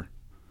culture.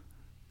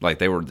 Like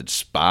they were the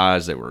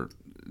despised. They were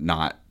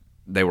not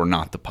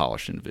the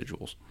polished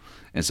individuals.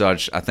 And so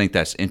I think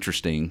that's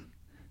interesting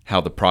how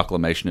the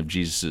proclamation of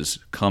Jesus'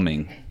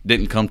 coming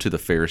didn't come to the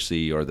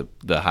Pharisee or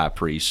the high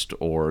priest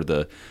or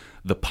the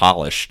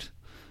polished,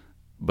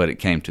 but it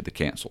came to the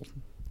canceled,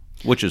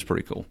 which is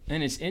pretty cool.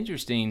 And it's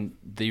interesting,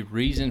 the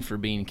reason for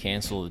being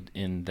canceled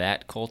in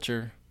that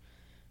culture,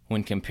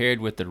 when compared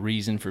with the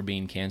reason for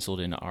being canceled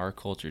in our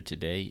culture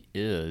today,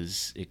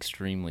 is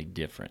extremely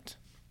different,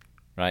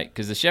 right?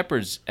 Because the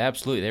shepherds,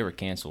 absolutely, they were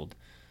canceled,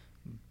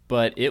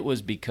 but it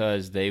was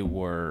because they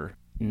were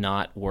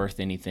not worth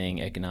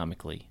anything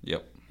economically.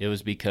 Yep. It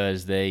was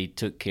because they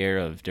took care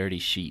of dirty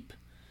sheep.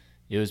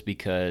 It was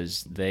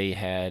because they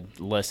had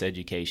less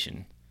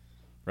education,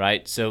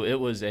 right? So it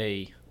was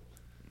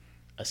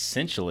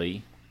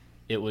essentially,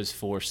 it was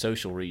for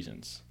social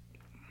reasons.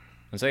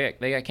 And so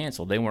they got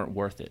canceled. They weren't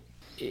worth it.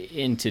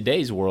 In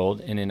today's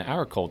world and in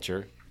our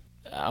culture,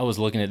 I was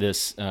looking at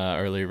this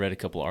earlier, read a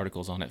couple of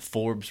articles on it.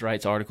 Forbes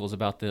writes articles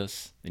about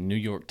this. The New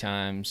York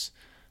Times,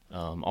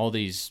 all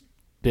these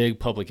big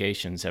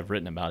publications have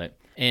written about it.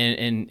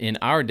 And in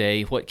our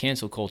day, what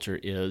cancel culture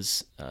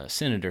is,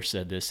 Senator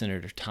said this,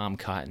 Senator Tom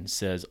Cotton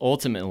says,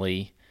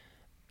 ultimately,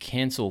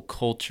 cancel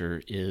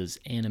culture is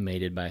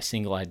animated by a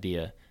single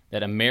idea,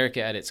 that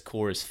America at its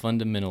core is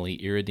fundamentally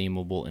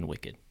irredeemable and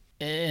wicked.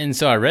 And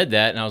so I read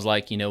that, and I was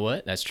like, you know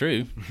what? That's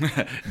true.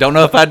 Don't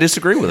know if I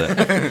disagree with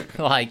it.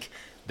 Like,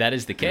 that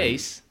is the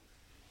case.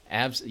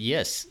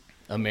 Yes,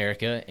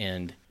 America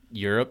and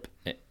Europe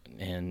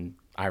and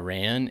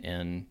Iran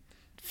and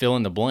fill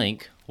in the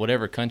blank,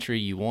 whatever country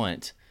you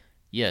want,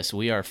 yes,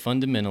 we are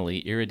fundamentally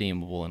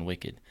irredeemable and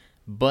wicked.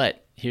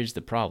 But here's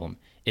the problem.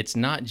 It's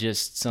not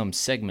just some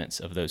segments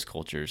of those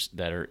cultures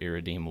that are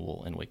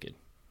irredeemable and wicked.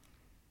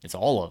 It's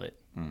all of it.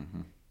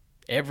 Mm-hmm.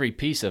 Every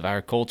piece of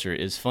our culture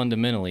is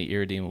fundamentally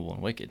irredeemable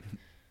and wicked.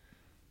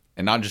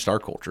 And not just our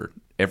culture,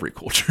 every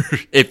culture.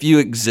 If you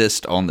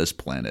exist on this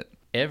planet.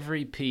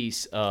 Every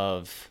piece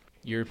of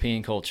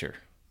European culture,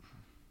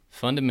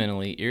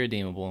 fundamentally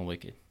irredeemable and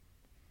wicked.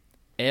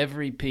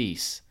 Every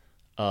piece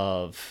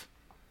of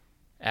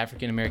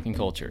African American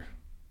culture,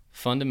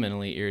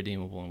 fundamentally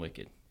irredeemable and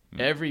wicked.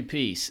 Every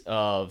piece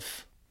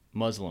of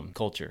Muslim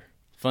culture,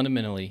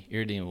 fundamentally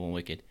irredeemable and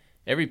wicked.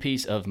 Every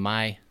piece of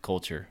my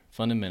culture,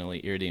 fundamentally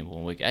irredeemable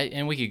and wicked.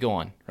 And we could go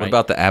on. Right? What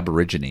about the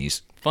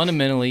Aborigines?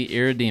 Fundamentally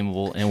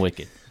irredeemable and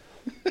wicked.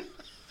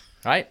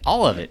 Right?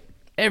 All of it.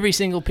 Every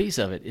single piece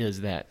of it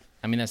is that.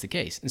 I mean, that's the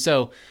case. And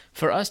so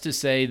for us to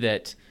say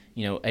that,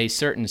 a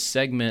certain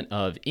segment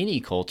of any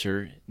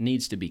culture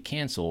needs to be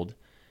canceled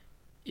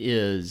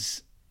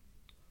is,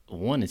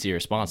 one, it's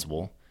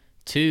irresponsible.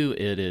 Two,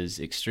 it is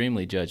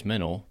extremely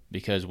judgmental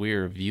because we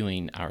are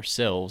viewing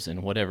ourselves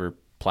and whatever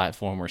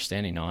platform we're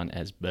standing on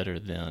as better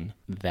than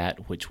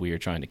that which we are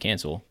trying to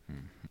cancel.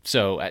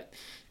 So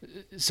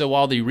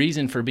while the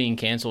reason for being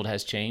canceled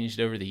has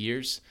changed over the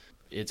years,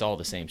 it's all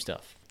the same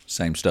stuff.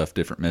 Same stuff,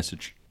 different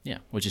message. Yeah,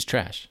 which is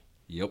trash.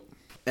 Yep.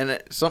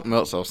 And something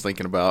else I was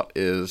thinking about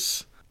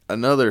is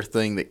another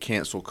thing that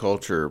cancel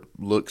culture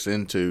looks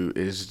into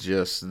is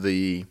just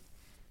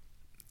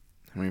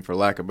for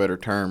lack of better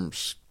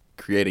terms,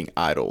 creating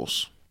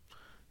idols.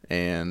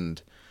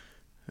 And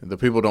the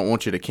people don't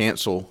want you to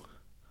cancel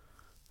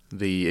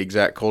the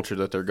exact culture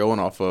that they're going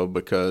off of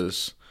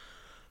because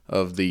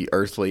of the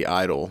earthly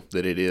idol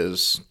that it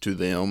is to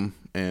them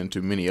and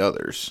to many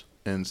others.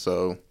 And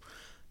so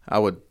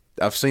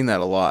I've seen that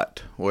a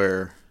lot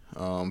where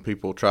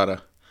people try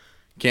to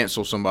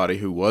cancel somebody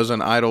who was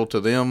an idol to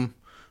them,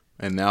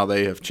 and now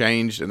they have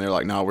changed, and they're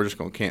like, no, we're just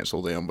going to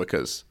cancel them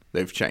because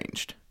they've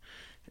changed.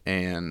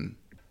 And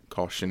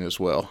caution as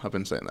well. I've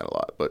been saying that a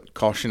lot, but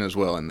caution as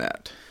well in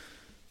that.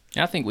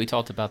 I think we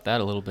talked about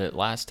that a little bit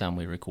last time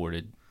we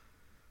recorded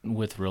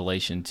with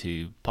relation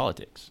to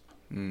politics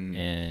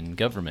and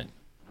government.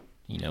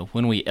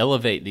 When we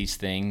elevate these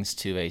things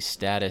to a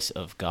status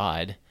of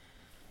God,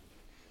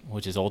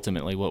 which is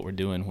ultimately what we're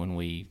doing when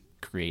we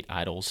create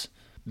idols,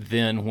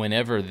 then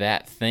whenever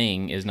that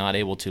thing is not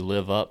able to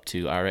live up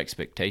to our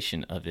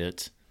expectation of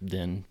it,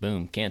 then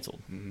boom,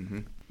 canceled. Mm-hmm.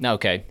 Now,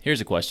 okay,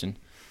 here's a question.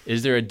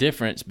 Is there a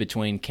difference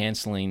between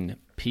canceling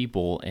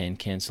people and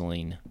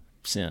canceling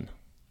sin?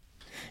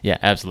 Yeah,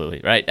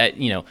 absolutely. Right.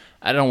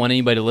 I don't want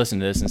anybody to listen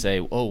to this and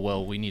say, oh,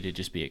 well, we need to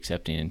just be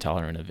accepting and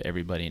tolerant of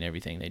everybody and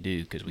everything they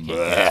do because we can't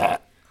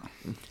cancel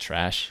it.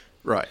 Trash.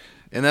 Right.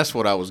 And that's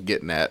what I was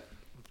getting at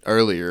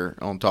earlier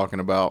on talking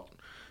about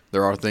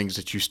there are things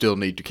that you still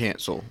need to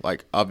cancel.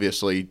 Like,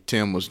 obviously,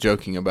 Tim was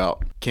joking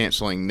about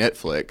canceling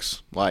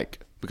Netflix,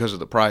 because of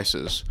the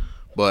prices.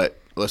 But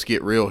let's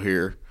get real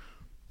here.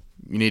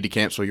 You need to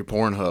cancel your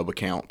Pornhub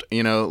account.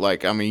 You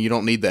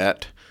don't need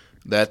that.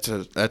 That's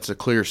a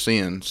clear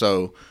sin.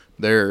 So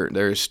there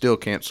is still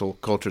cancel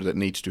culture that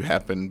needs to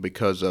happen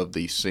because of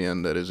the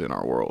sin that is in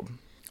our world.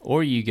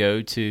 Or you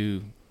go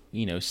to,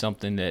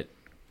 something that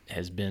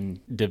has been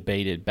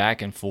debated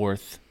back and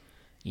forth,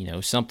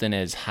 something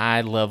as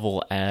high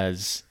level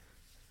as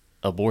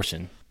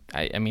abortion.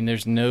 I mean,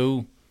 there's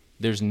no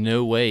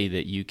way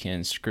that you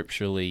can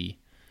scripturally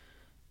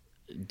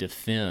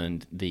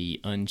defend the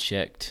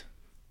unchecked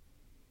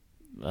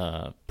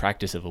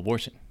practice of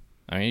abortion.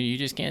 I mean, you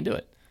just can't do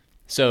it.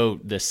 So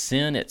the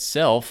sin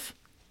itself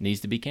needs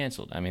to be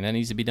canceled. I mean, that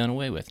needs to be done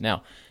away with.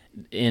 Now,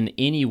 in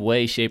any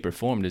way, shape, or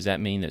form, does that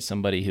mean that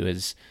somebody who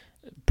has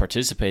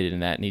participated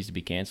in that needs to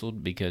be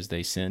canceled because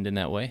they sinned in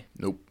that way?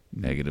 Nope.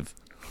 Negative.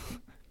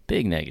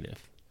 Big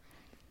negative.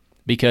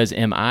 Because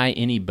am I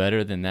any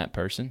better than that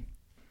person?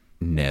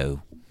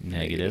 No.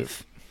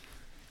 Negative.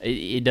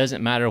 It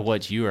doesn't matter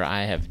what you or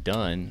I have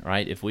done,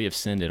 right? If we have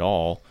sinned at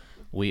all,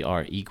 we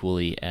are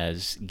equally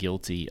as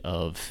guilty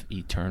of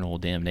eternal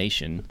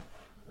damnation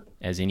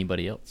as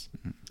anybody else.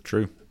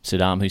 True.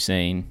 Saddam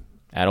Hussein,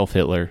 Adolf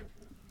Hitler.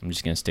 I'm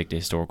just going to stick to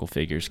historical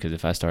figures because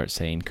if I start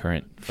saying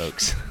current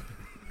folks,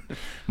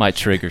 might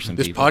trigger some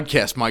This people.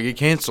 podcast might get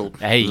canceled.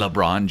 Hey,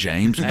 LeBron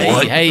James. hey,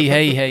 What?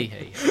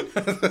 hey.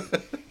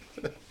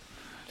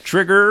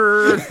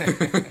 Trigger.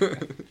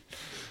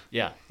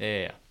 Yeah.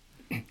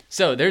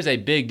 So there's a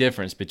big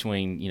difference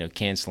between,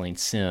 canceling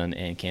sin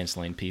and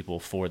canceling people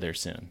for their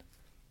sin.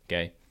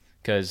 Okay?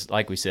 Because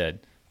like we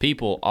said,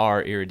 people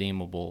are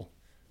irredeemable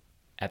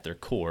at their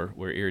core.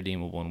 We're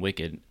irredeemable and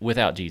wicked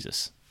without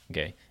Jesus.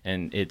 Okay?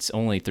 And it's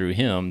only through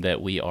him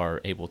that we are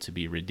able to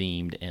be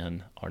redeemed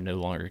and are no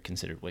longer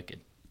considered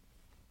wicked.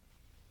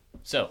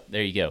 So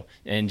there you go.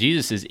 And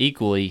Jesus is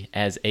equally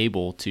as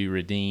able to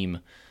redeem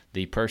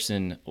the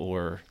person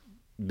or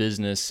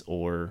business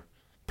or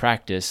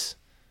practice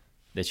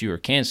that you are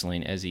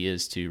canceling as he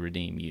is to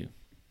redeem you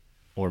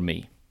or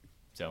me.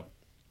 So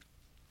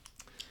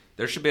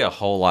There should be a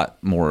whole lot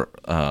more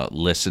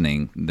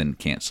listening than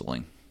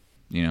canceling,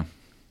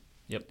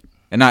 Yep.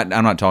 And I'm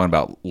not talking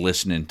about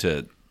listening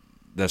to.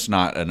 That's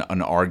not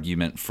an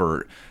argument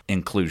for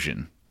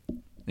inclusion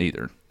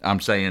either. I'm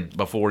saying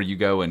before you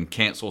go and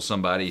cancel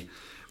somebody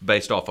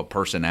based off of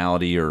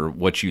personality or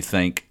what you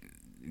think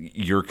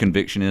your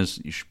conviction is,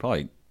 you should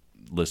probably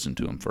listen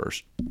to them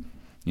first.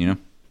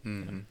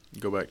 Mm-hmm.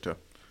 Go back to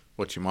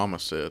what your mama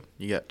said.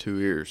 You got 2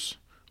 ears,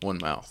 1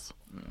 mouth.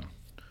 Yeah.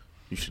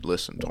 You should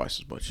listen twice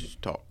as much as you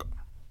talk.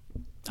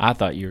 I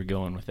thought you were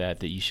going with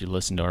that you should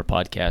listen to our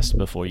podcast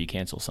before you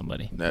cancel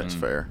somebody. That's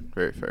fair.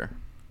 Very fair.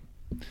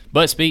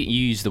 But you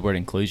used the word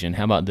inclusion.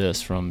 How about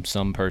this from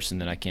some person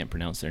that I can't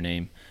pronounce their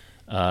name?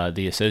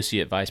 The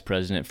Associate Vice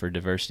President for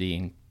Diversity,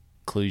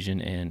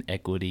 Inclusion, and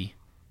Equity.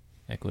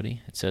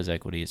 Equity? It says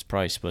equity. It's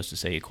probably supposed to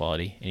say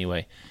equality.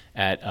 Anyway,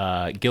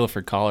 at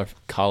Guilford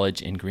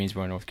College in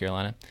Greensboro, North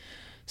Carolina,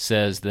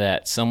 says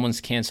that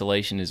someone's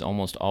cancellation is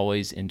almost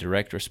always in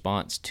direct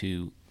response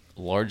to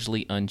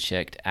largely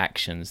unchecked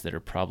actions that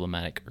are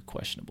problematic or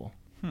questionable.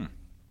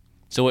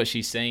 So what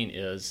she's saying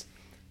is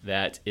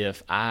that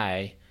if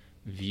I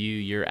view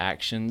your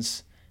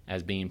actions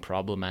as being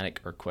problematic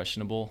or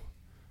questionable,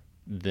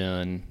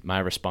 then my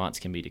response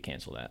can be to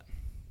cancel that.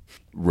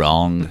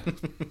 Wrong.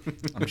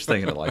 I'm just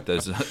thinking of like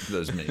those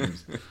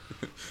memes.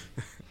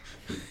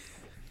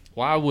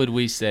 Why would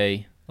we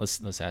say?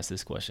 Let's ask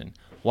this question.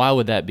 Why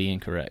would that be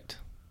incorrect?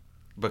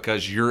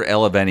 Because you're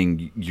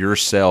elevating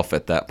yourself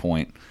at that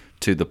point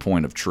to the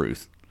point of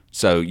truth.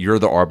 So you're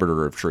the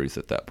arbiter of truth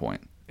at that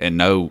point, and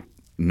no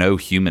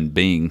human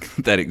being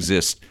that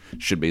exists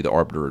should be the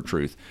arbiter of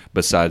truth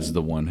besides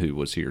the one who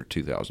was here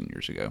 2,000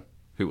 years ago,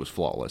 who was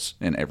flawless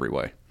in every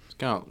way. It's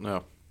kind of,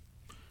 no.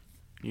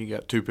 You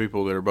got two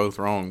people that are both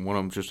wrong. One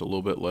of them's just a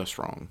little bit less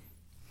wrong.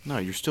 No,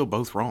 you're still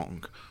both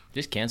wrong.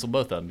 Just cancel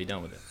both of them. Be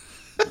done with it.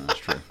 That's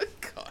true.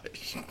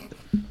 Gosh.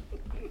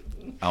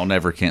 I'll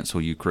never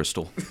cancel you,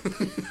 Crystal.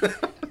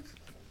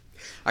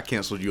 I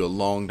canceled you a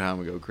long time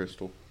ago,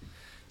 Crystal.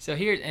 So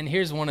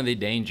here's one of the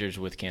dangers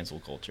with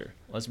cancel culture.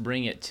 Let's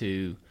bring it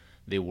to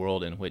the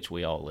world in which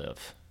we all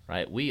live,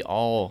 right? We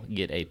all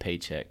get a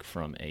paycheck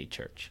from a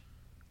church.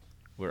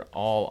 We're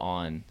all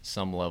on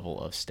some level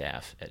of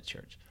staff at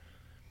church.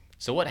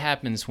 So what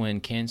happens when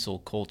cancel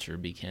culture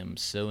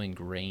becomes so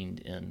ingrained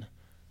in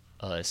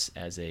us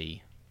as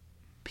a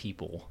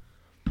people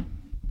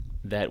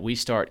that we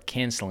start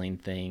canceling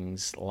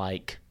things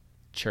like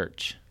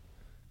church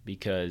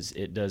because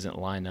it doesn't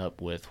line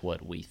up with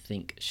what we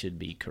think should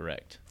be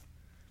correct?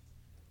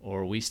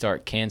 Or we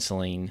start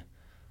canceling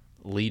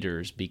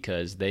leaders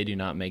because they do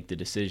not make the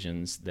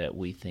decisions that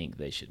we think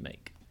they should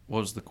make. What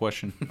was the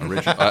question?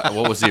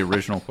 What was the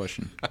original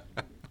question?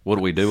 What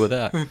do we do with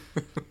that?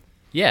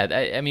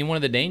 Yeah, I mean, one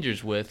of the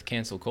dangers with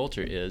cancel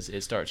culture is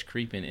it starts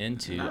creeping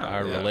into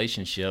our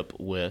relationship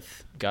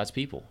with God's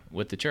people,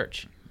 with the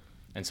church.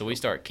 And so we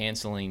start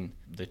canceling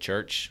the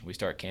church. We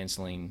start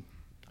canceling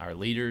our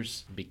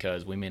leaders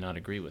because we may not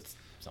agree with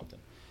something.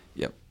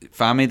 Yep.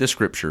 Find me the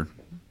scripture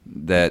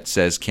that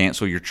says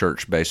cancel your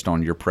church based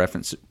on your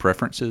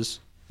preferences,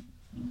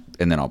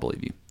 and then I'll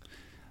believe you.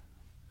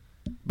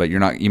 But you're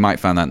not. You might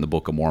find that in the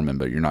Book of Mormon,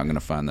 but you're not going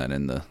to find that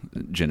in the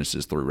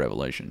Genesis through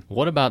Revelation.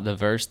 What about the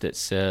verse that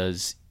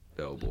says,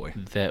 "Oh boy,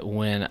 that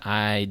when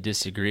I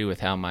disagree with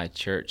how my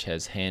church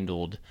has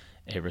handled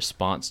a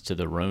response to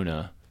the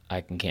Rona,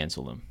 I can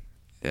cancel them"?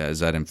 Yeah, is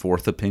that in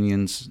Fourth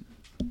Opinions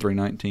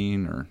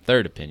 319 or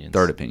Third Opinions?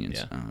 Third Opinions.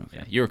 Yeah, Oh, okay.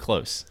 yeah, you were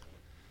close.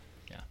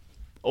 Yeah.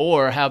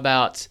 Or how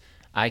about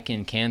I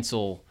can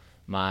cancel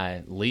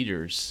my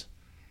leaders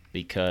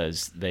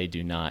because they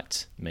do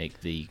not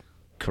make the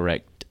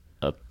correct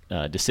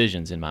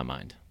decisions in my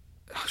mind?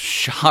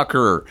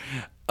 Shocker.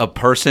 A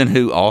person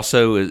who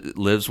also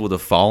lives with a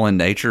fallen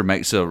nature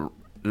makes a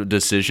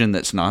decision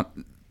that's not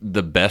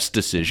the best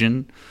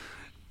decision.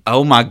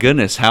 Oh my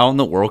goodness, how in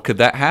the world could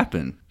that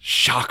happen?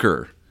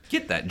 Shocker.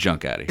 Get that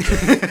junk out of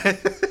here.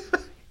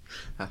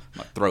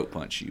 My throat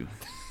punch you.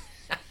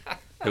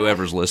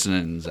 Whoever's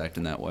listening and is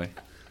acting that way.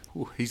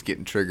 Ooh, he's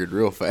getting triggered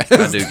real fast.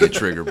 I do get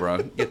triggered,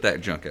 bro. Get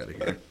that junk out of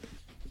here.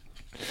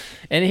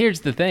 And here's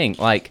the thing,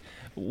 like,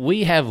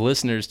 we have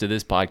listeners to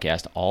this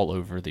podcast all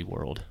over the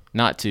world.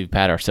 Not to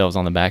pat ourselves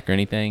on the back or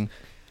anything,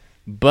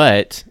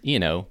 but, you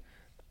know,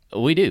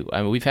 we do.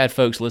 I mean, we've had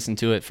folks listen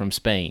to it from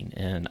Spain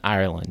and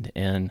Ireland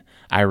and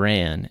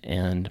Iran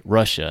and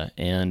Russia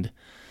and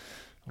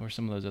where are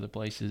some of those other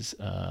places?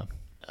 The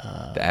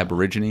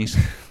Aborigines.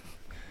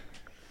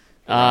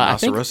 I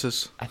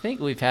think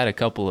we've had a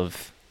couple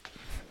of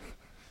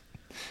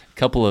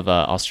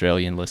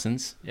Australian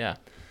listens. Yeah.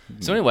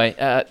 So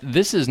anyway,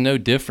 this is no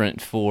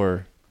different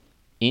for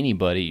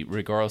anybody,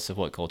 regardless of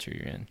what culture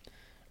you're in,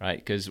 right?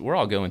 Because we're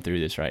all going through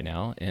this right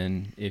now,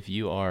 and if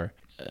you are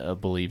a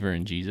believer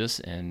in Jesus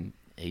and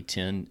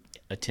attend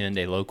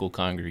a local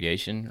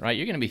congregation, right,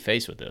 you're going to be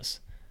faced with this.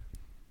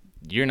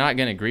 You're not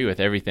going to agree with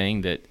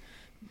everything that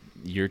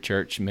your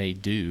church may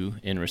do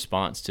in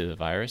response to the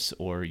virus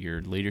or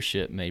your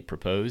leadership may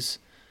propose.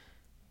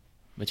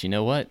 But you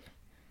know what?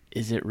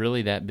 Is it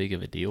really that big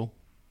of a deal?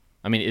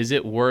 I mean, is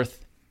it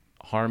worth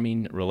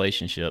harming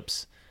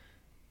relationships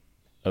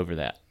over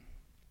that?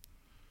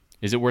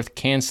 Is it worth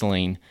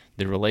canceling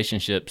the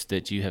relationships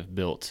that you have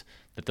built,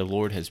 that the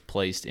Lord has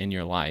placed in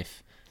your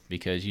life,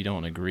 because you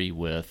don't agree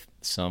with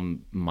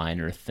some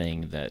minor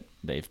thing that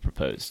they've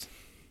proposed?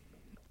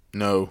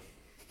 No.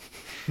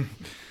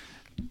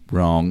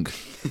 Wrong.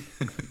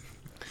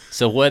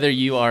 So whether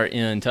you are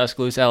in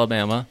Tuscaloosa,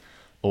 Alabama,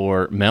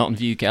 or Mountain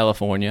View,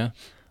 California,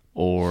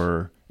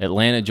 or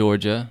Atlanta,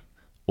 Georgia,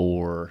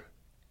 or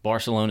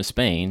Barcelona,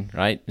 Spain,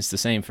 right? It's the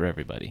same for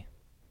everybody.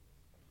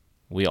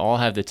 We all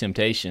have the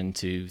temptation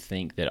to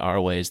think that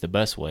our way is the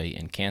best way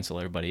and cancel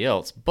everybody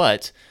else,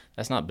 but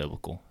that's not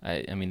biblical.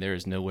 I mean, there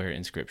is nowhere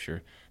in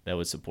Scripture that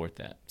would support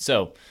that.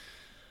 So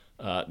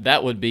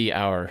that would be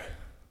our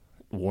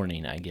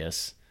warning, I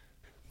guess.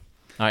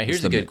 All right,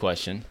 here's a good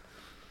question.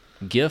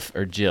 GIF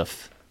or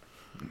GIF?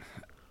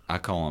 I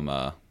call them,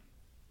 I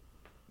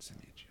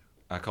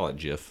call it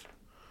GIF.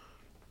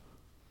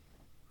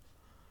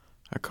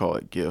 I call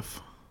it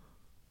GIF.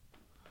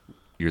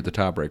 You're the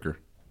tiebreaker.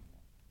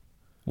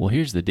 Well,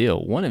 here's the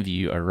deal. One of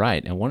you are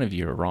right and one of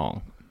you are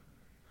wrong.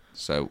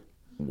 So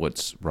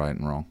what's right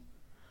and wrong?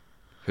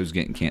 Who's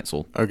getting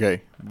canceled?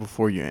 Okay,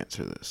 before you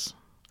answer this,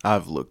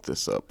 I've looked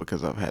this up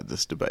because I've had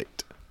this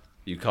debate.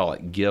 You call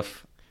it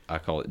GIF. I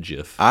call it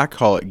GIF. I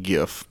call it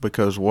GIF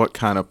because what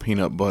kind of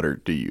peanut butter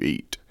do you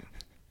eat?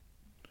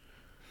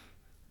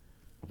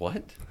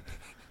 What?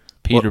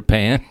 Peter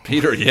Pan.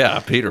 Peter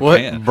Pan.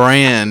 What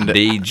brand?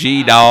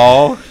 DG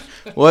dog.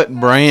 What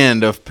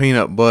brand of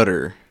peanut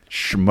butter?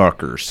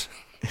 Schmuckers.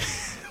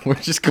 We're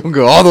just going to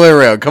go all the way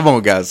around. Come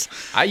on, guys.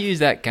 I use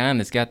that kind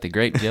that's got the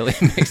grape jelly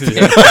mixed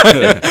in.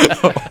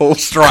 Whole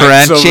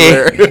stripes Crunchy.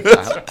 over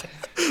there.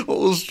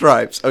 Whole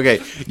stripes.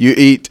 Okay, you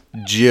eat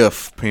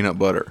Jif peanut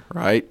butter,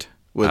 right?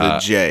 With a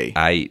J.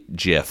 I eat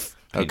Jif.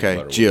 peanut Okay,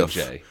 butter with a Jif.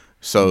 J.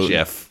 So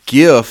Jif.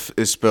 GIF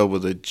is spelled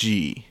with a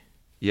G.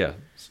 Yeah.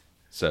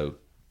 So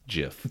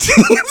Jif.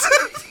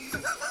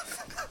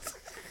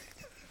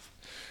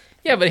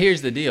 Yeah, but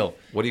here's the deal.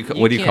 What do you You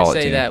call it? can't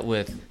say Tim? that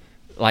with,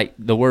 like,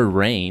 the word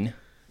rain.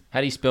 How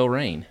do you spell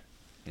rain?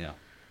 Yeah.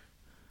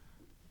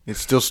 It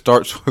still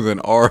starts with an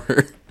R.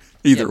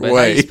 Either Yeah, but way.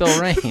 how do you spell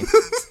rain?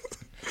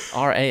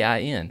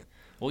 R-A-I-N.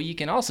 Well, you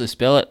can also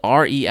spell it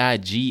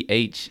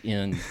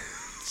R-E-I-G-H-N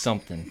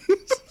something.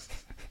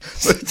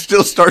 But it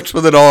still starts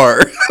with an R.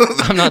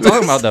 I'm not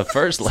talking about the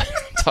first letter.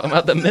 I'm talking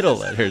about the middle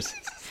letters.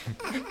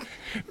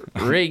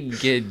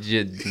 Rigid.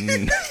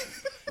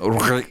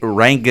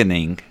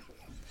 Rangening.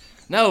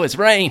 No, it's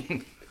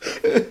rain.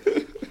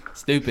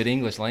 Stupid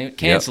English language.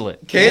 Cancel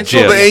it.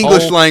 Cancel Jif. the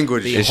English whole-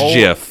 language. the It's whole-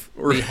 Jif.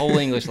 The whole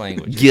English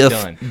language. It's GIF.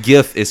 done.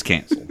 GIF is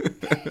canceled.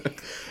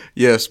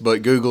 Yes,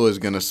 but Google is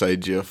going to say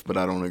GIF, but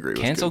I don't agree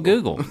with Cancel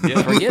Google.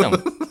 Google. Forget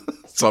them.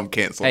 So I'm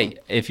canceling. Hey,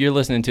 if you're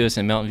listening to us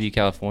in Mountain View,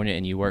 California,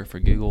 and you work for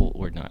Google,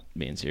 we're not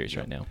being serious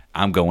right now.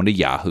 I'm going to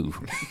Yahoo.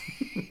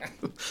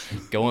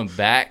 Going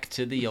back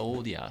to the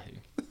old Yahoo.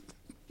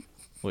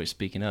 Wait,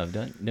 speaking of,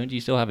 don't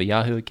you still have a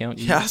Yahoo account?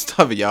 Yeah, I still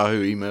have a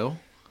Yahoo email.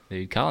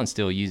 Dude, Colin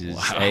still uses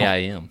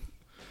AIM,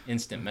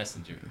 Instant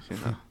Messenger.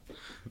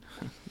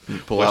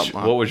 Pull out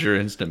my. What was your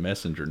instant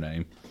messenger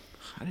name?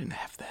 I didn't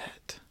have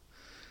that.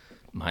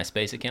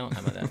 MySpace account?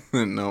 How about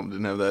that? No,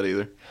 didn't have that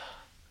either.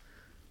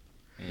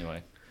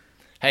 Anyway.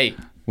 Hey,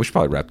 We should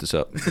probably wrap this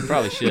up. we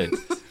probably should.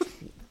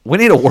 We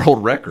need a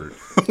world record.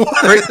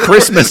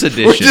 Christmas We're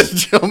edition.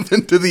 just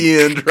jumping to the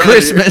end. Right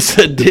Christmas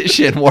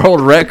edition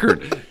world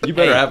record. You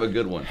better have a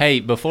good one. Hey,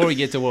 before we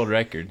get to world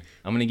record,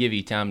 I'm going to give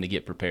you time to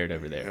get prepared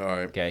over there. All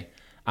right. Okay.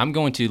 I'm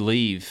going to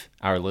leave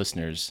our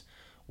listeners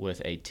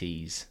with a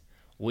tease.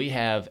 We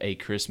have a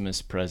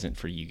Christmas present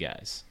for you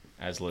guys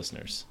as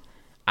listeners.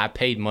 I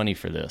paid money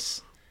for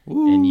this,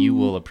 and you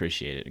will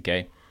appreciate it,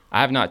 okay?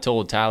 I have not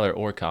told Tyler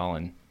or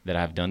Colin that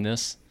I've done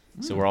this,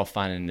 so we're all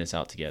finding this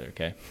out together,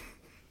 okay?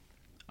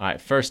 All right,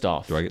 first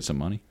off. Do I get some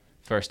money?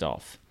 First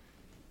off,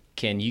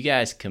 can you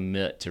guys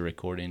commit to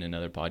recording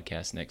another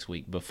podcast next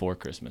week before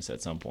Christmas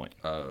at some point?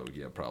 Oh,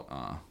 yeah, probably.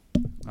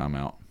 I'm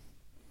out.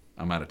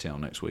 I'm out of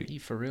town next Are week. you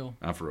for real?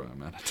 I'm for real.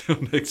 I'm out of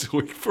town next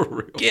week for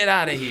real. Get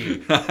out of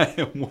here. I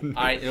am one.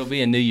 All right, it'll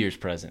be a New Year's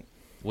present,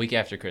 week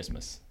after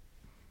Christmas.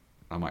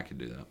 I might could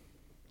do that.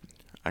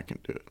 I can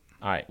do it.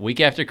 All right, week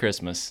after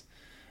Christmas,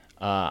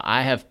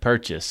 I have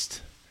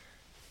purchased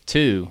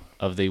 2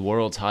 of the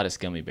world's hottest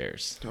gummy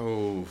bears.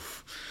 Oh,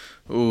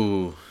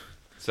 ooh.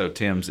 So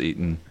Tim's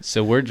eating.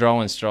 So we're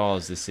drawing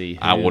straws to see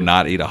I will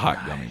not eat a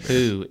hot gummy bear.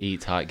 who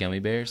eats hot gummy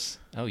bears.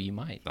 Oh, you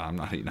might. I'm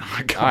not eating a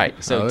hot gummy All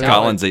right, so bear. Tyler-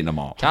 Colin's eating them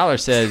all. Tyler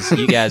says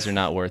you guys are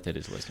not worth it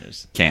as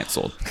listeners.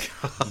 Canceled.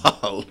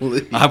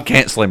 I'm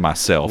canceling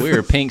myself. We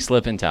are pink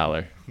slipping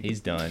Tyler.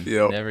 He's done.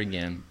 Yep. Never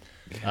again.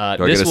 Do I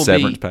This get a will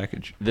severance be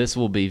package? this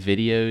will be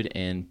videoed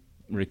and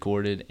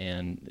recorded,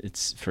 and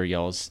it's for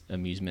y'all's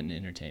amusement and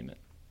entertainment.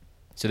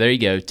 So there you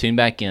go. Tune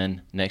back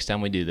in next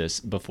time we do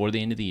this. Before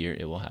the end of the year,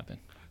 it will happen.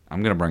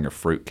 I'm going to bring a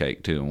fruit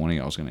cake, too, and one of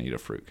y'all's going to eat a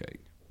fruit cake.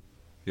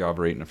 Y'all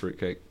ever eaten a fruit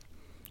cake?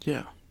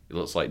 Yeah. It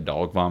looks like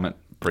dog vomit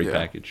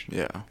prepackaged.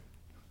 Yeah.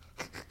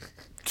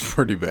 It's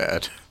pretty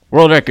bad.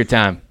 World record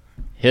time.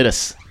 Hit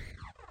us.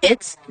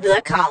 It's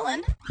the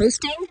Colin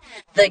hosting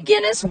the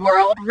Guinness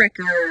World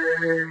Record.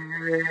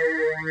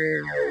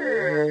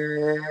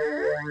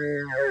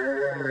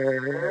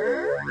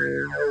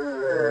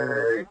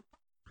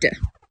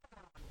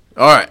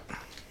 All right.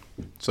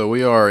 So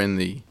we are in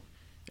the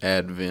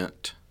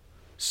Advent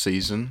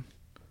season,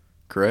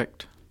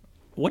 correct?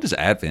 What does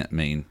Advent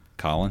mean,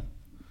 Colin?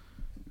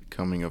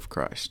 Coming of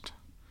Christ.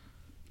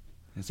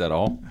 Is that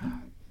all?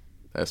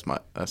 That's my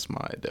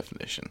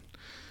definition.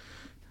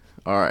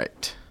 All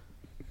right.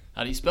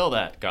 How do you spell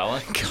that,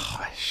 Colin?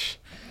 Gosh.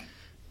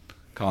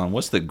 Colin,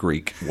 what's the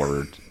Greek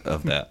word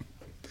of that?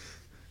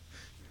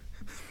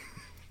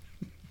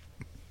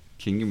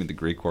 Can you give me the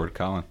Greek word,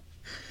 Colin?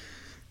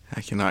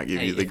 I cannot give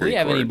Hey, you the if Greek we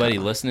have word. anybody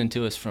listening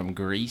to us from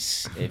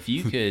Greece, if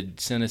you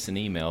could send us an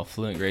email,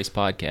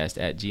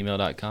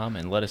 fluentgracepodcast@gmail.com,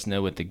 and let us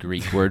know what the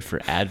Greek word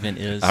for Advent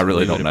is. I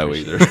really we would don't know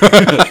appreciate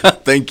either.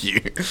 it. Thank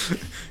you.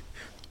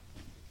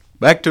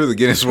 Back to the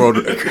Guinness World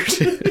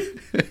Record.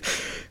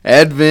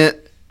 Advent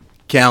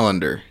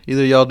calendar.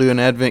 Either y'all do an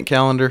Advent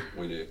calendar?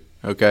 We do.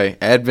 Okay,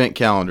 Advent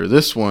calendar.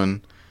 This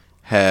one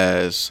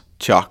has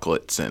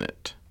chocolates in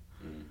it.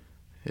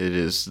 It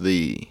is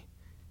the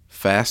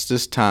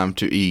fastest time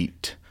to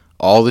eat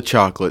all the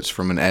chocolates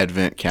from an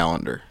Advent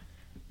calendar.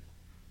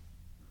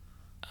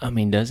 I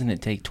mean, doesn't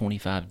it take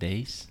 25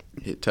 days?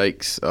 It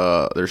takes,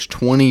 there's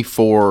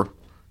 24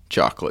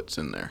 chocolates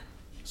in there.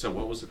 So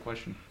what was the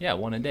question? Yeah,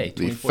 one a day.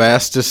 The 24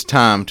 fastest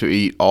time to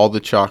eat all the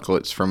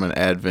chocolates from an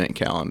Advent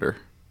calendar.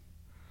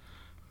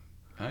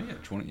 Oh, yeah,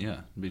 20. Yeah,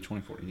 it'd be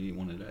 24. You eat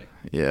one a day.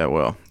 Yeah,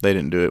 well, they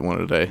didn't do it one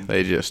a day.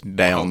 They just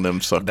downed them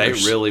suckers. They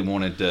really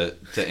wanted to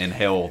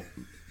inhale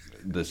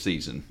the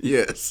season.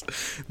 Yes.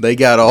 They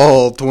got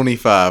all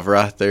 25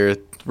 right there,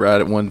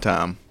 right at one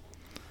time.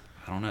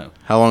 I don't know.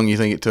 How long do you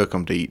think it took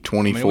them to eat I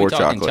mean, 24 are we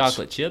talking chocolates?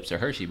 chocolate chips or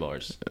Hershey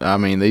bars? I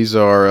mean, these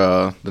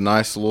are the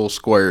nice little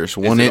squares,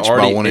 1 Is it inch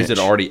already, by 1 inch. Is it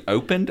already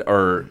opened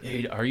or?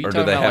 Dude, are you Or do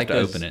talking they about have like to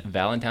those open it?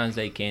 Valentine's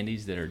Day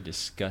candies that are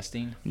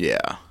disgusting?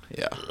 Yeah,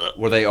 yeah.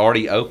 Were they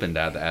already opened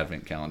out of the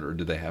Advent calendar, or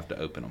do they have to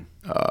open them?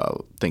 I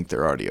think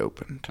they're already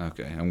opened.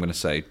 Okay, I'm going to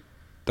say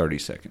 30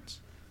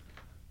 seconds.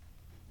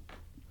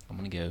 I'm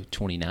going to go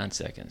 29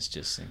 seconds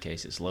just in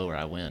case it's lower,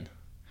 I win.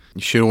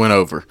 You should have went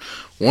over.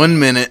 1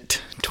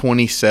 minute,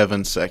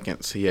 27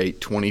 seconds. He ate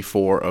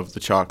 24 of the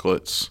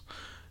chocolates.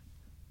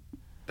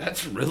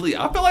 That's really.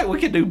 I feel like we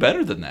could do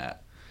better than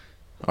that.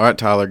 All right,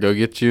 Tyler, go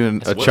get you a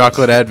what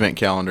chocolate Advent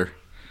calendar.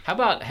 How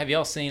about, have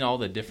y'all seen all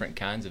the different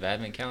kinds of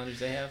Advent calendars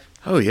they have?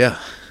 Oh, yeah.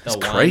 The It's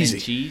wine crazy.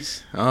 and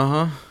cheese?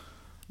 Uh-huh.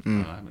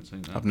 Oh, I haven't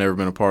seen that. I've never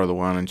been a part of the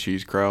wine and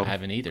cheese I crowd.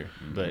 haven't either,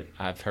 but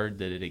I've heard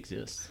that it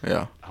exists.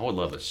 Yeah. I would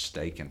love a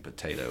steak and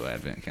potato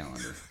Advent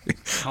calendar.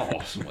 How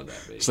awesome would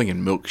that be? I was thinking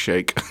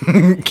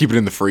milkshake. Keep it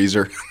in the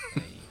freezer.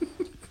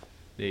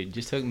 Dude,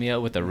 just hook me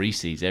up with the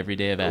Reese's every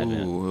day of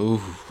Advent. Ooh,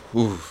 ooh,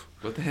 ooh.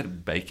 What if they had a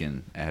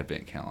bacon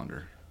Advent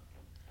calendar?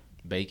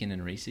 Bacon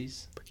and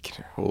Reese's?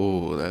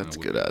 Oh, that's a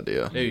good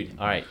idea. Dude,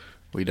 all right.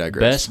 We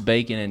digress. Best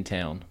bacon in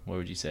town, what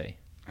would you say?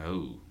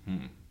 Oh,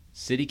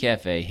 City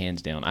Cafe,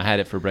 hands down. I had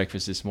it for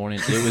breakfast this morning.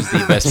 It was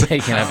the best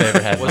bacon I've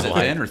ever had in was my it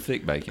life. thin or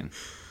thick bacon?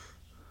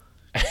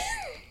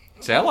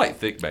 See, I like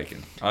thick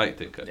bacon. I like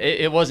thick cut.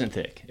 It wasn't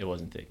thick. It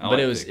wasn't thick. I But like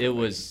it was thick it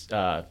was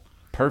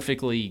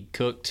perfectly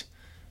cooked.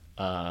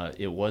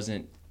 It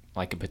wasn't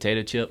like a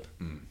potato chip,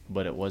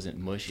 but it wasn't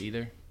mush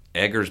either.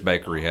 Egger's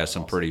Bakery has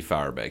some pretty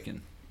fire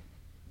bacon.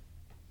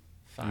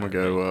 I'm going to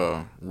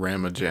go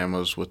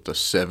Ramajamas with the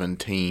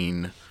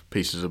 17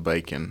 pieces of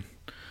bacon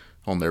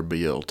on their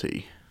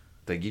BLT.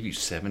 They give you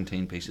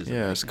 17 pieces of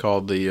Yeah, it's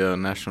called the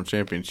National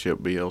Championship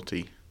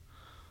BLT.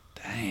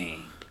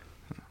 Dang.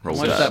 Roll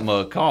How much does Tide. that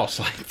mug cost?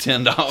 Like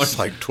 $10? It's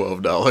like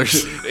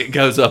 $12. It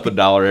goes up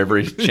 $1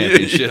 every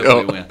championship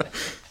we win.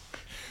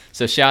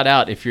 So shout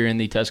out if you're in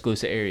the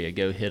Tuscaloosa area,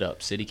 go hit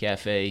up City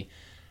Cafe,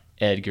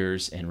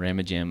 Edgar's, and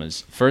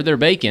Ramajamas for their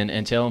bacon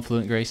and tell them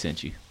Fluent Gray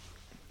sent you.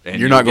 And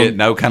You're not get going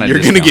no kind of You're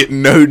going to discount. get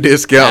no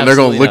discount. And they're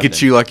going Absolutely to look at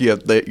nothing. you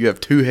like you have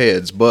two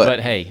heads. But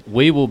hey,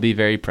 we will be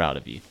very proud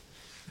of you.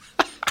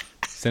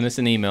 Send us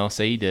an email,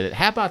 say you did it.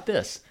 How about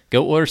this?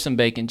 Go order some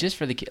bacon just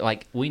for the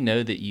like. We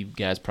know that you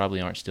guys probably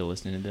aren't still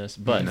listening to this,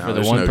 but No, for the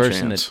there's one no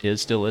person chance. that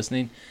is still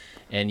listening,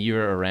 and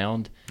you're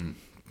around,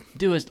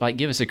 do us like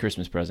give us a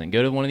Christmas present.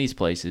 Go to one of these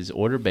places,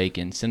 order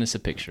bacon, send us a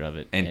picture of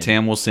it, And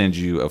Tim will send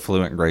you a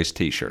Fluent Grace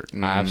T-shirt. I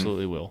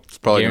absolutely will. it's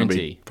probably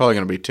Guarantee. going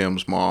to be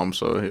Tim's mom,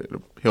 so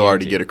he'll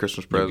already get a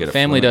Christmas You'll present. get a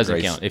Family Fluent doesn't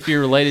Grace. count. If you're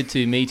related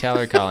to me,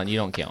 Tyler, or Colin, you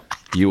don't count.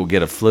 You will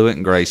get a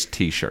Fluent Grace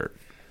T-shirt.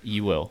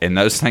 You will. And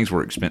those things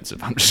were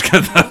expensive. I'm just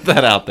going to throw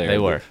that out there. They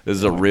were. This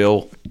is a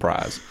real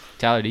prize.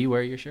 Tyler, do you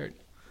wear your shirt?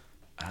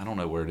 I don't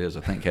know where it is. I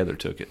think Heather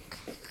took it.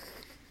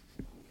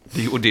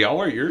 Do y'all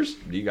wear yours?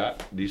 Do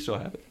you still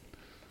have it?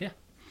 Yeah,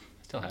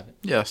 still have it.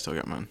 Yeah, I still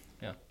got mine.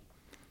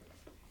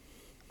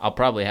 I'll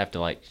probably have to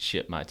like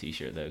ship my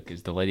T-shirt though,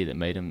 because the lady that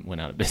made them went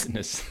out of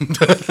business.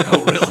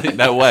 Oh, really?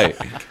 No way.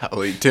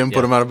 Golly, Tim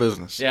put him out of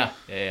business.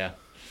 Yeah.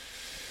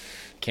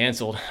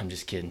 Canceled. I'm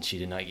just kidding. She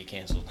did not get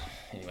canceled.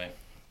 Anyway.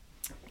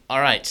 All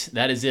right,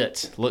 that is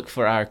it. Look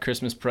for our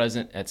Christmas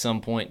present at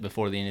some point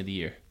before the end of the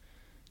year.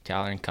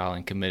 Tyler and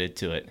Colin committed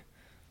to it.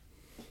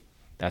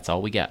 That's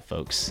all we got,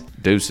 folks.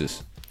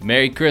 Deuces.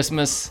 Merry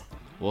Christmas.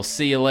 We'll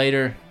see you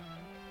later.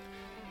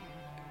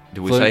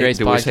 Do we Fluent say Grace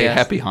Podcast.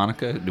 Happy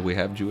Hanukkah? Do we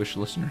have Jewish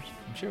listeners?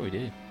 I'm sure we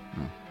do.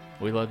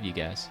 We love you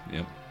guys.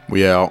 Yep.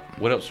 We out.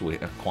 What else do we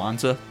have?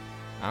 Kwanzaa?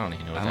 I don't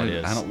even know what I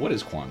that don't, is. what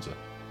is Kwanzaa?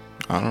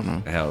 I don't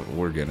know. Hell,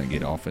 we're going to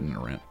get off in the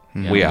rent.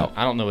 Yeah, We I don't out.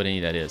 know- I don't know what any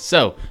of that is.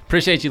 So,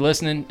 appreciate you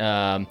listening.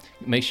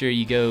 Make sure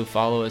you go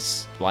follow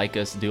us, like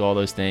us, do all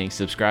those things.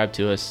 Subscribe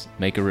to us.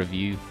 Make a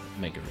review.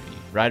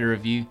 Write a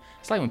review.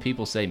 It's like when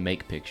people say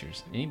make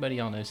pictures. Anybody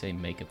y'all know say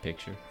make a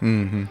picture?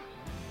 Mm-hmm.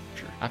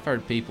 I've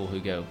heard people who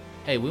go,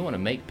 hey, we want to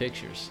make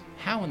pictures.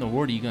 How in the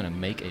world are you going to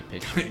make a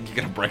picture? You're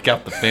gonna break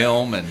out the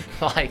film and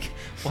Like,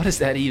 what does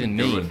that even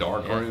go mean? to a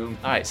dark room.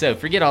 All right, so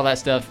forget all that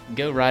stuff.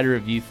 Go write a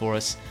review for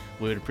us.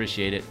 We would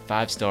appreciate it.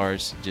 5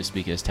 stars just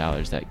because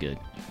Tyler's that good.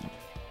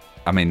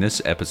 I mean,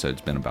 this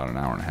episode's been about an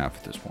hour and a half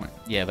at this point.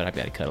 Yeah, but I've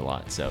got to cut a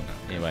lot. So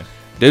anyway,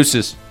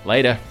 Deuces.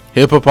 later.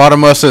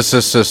 Hippopotamus.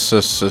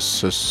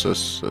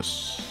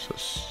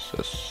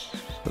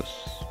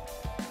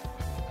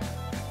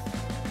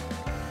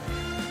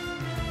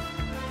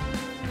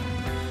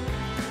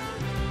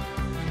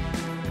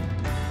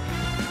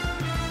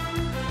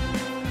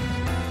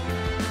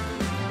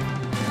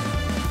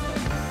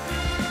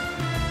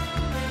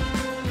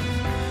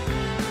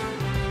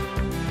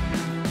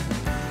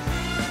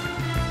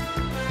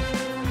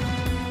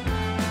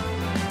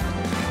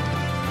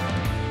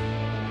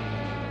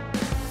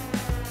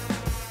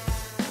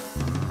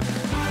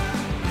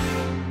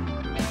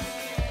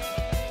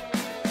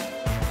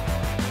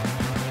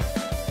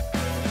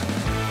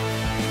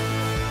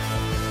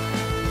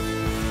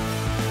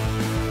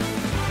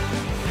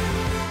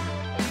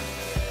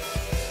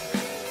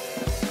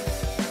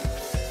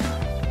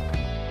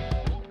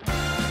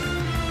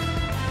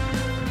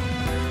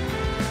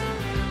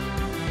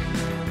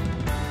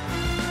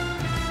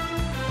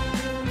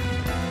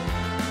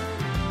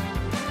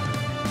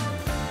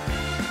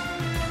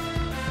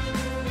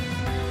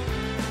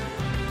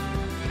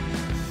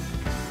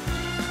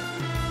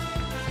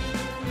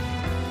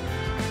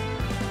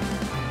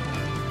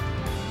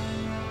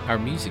 Our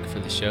music for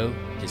the show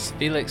is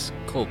Felix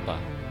Culpa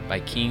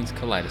by King's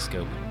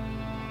Kaleidoscope.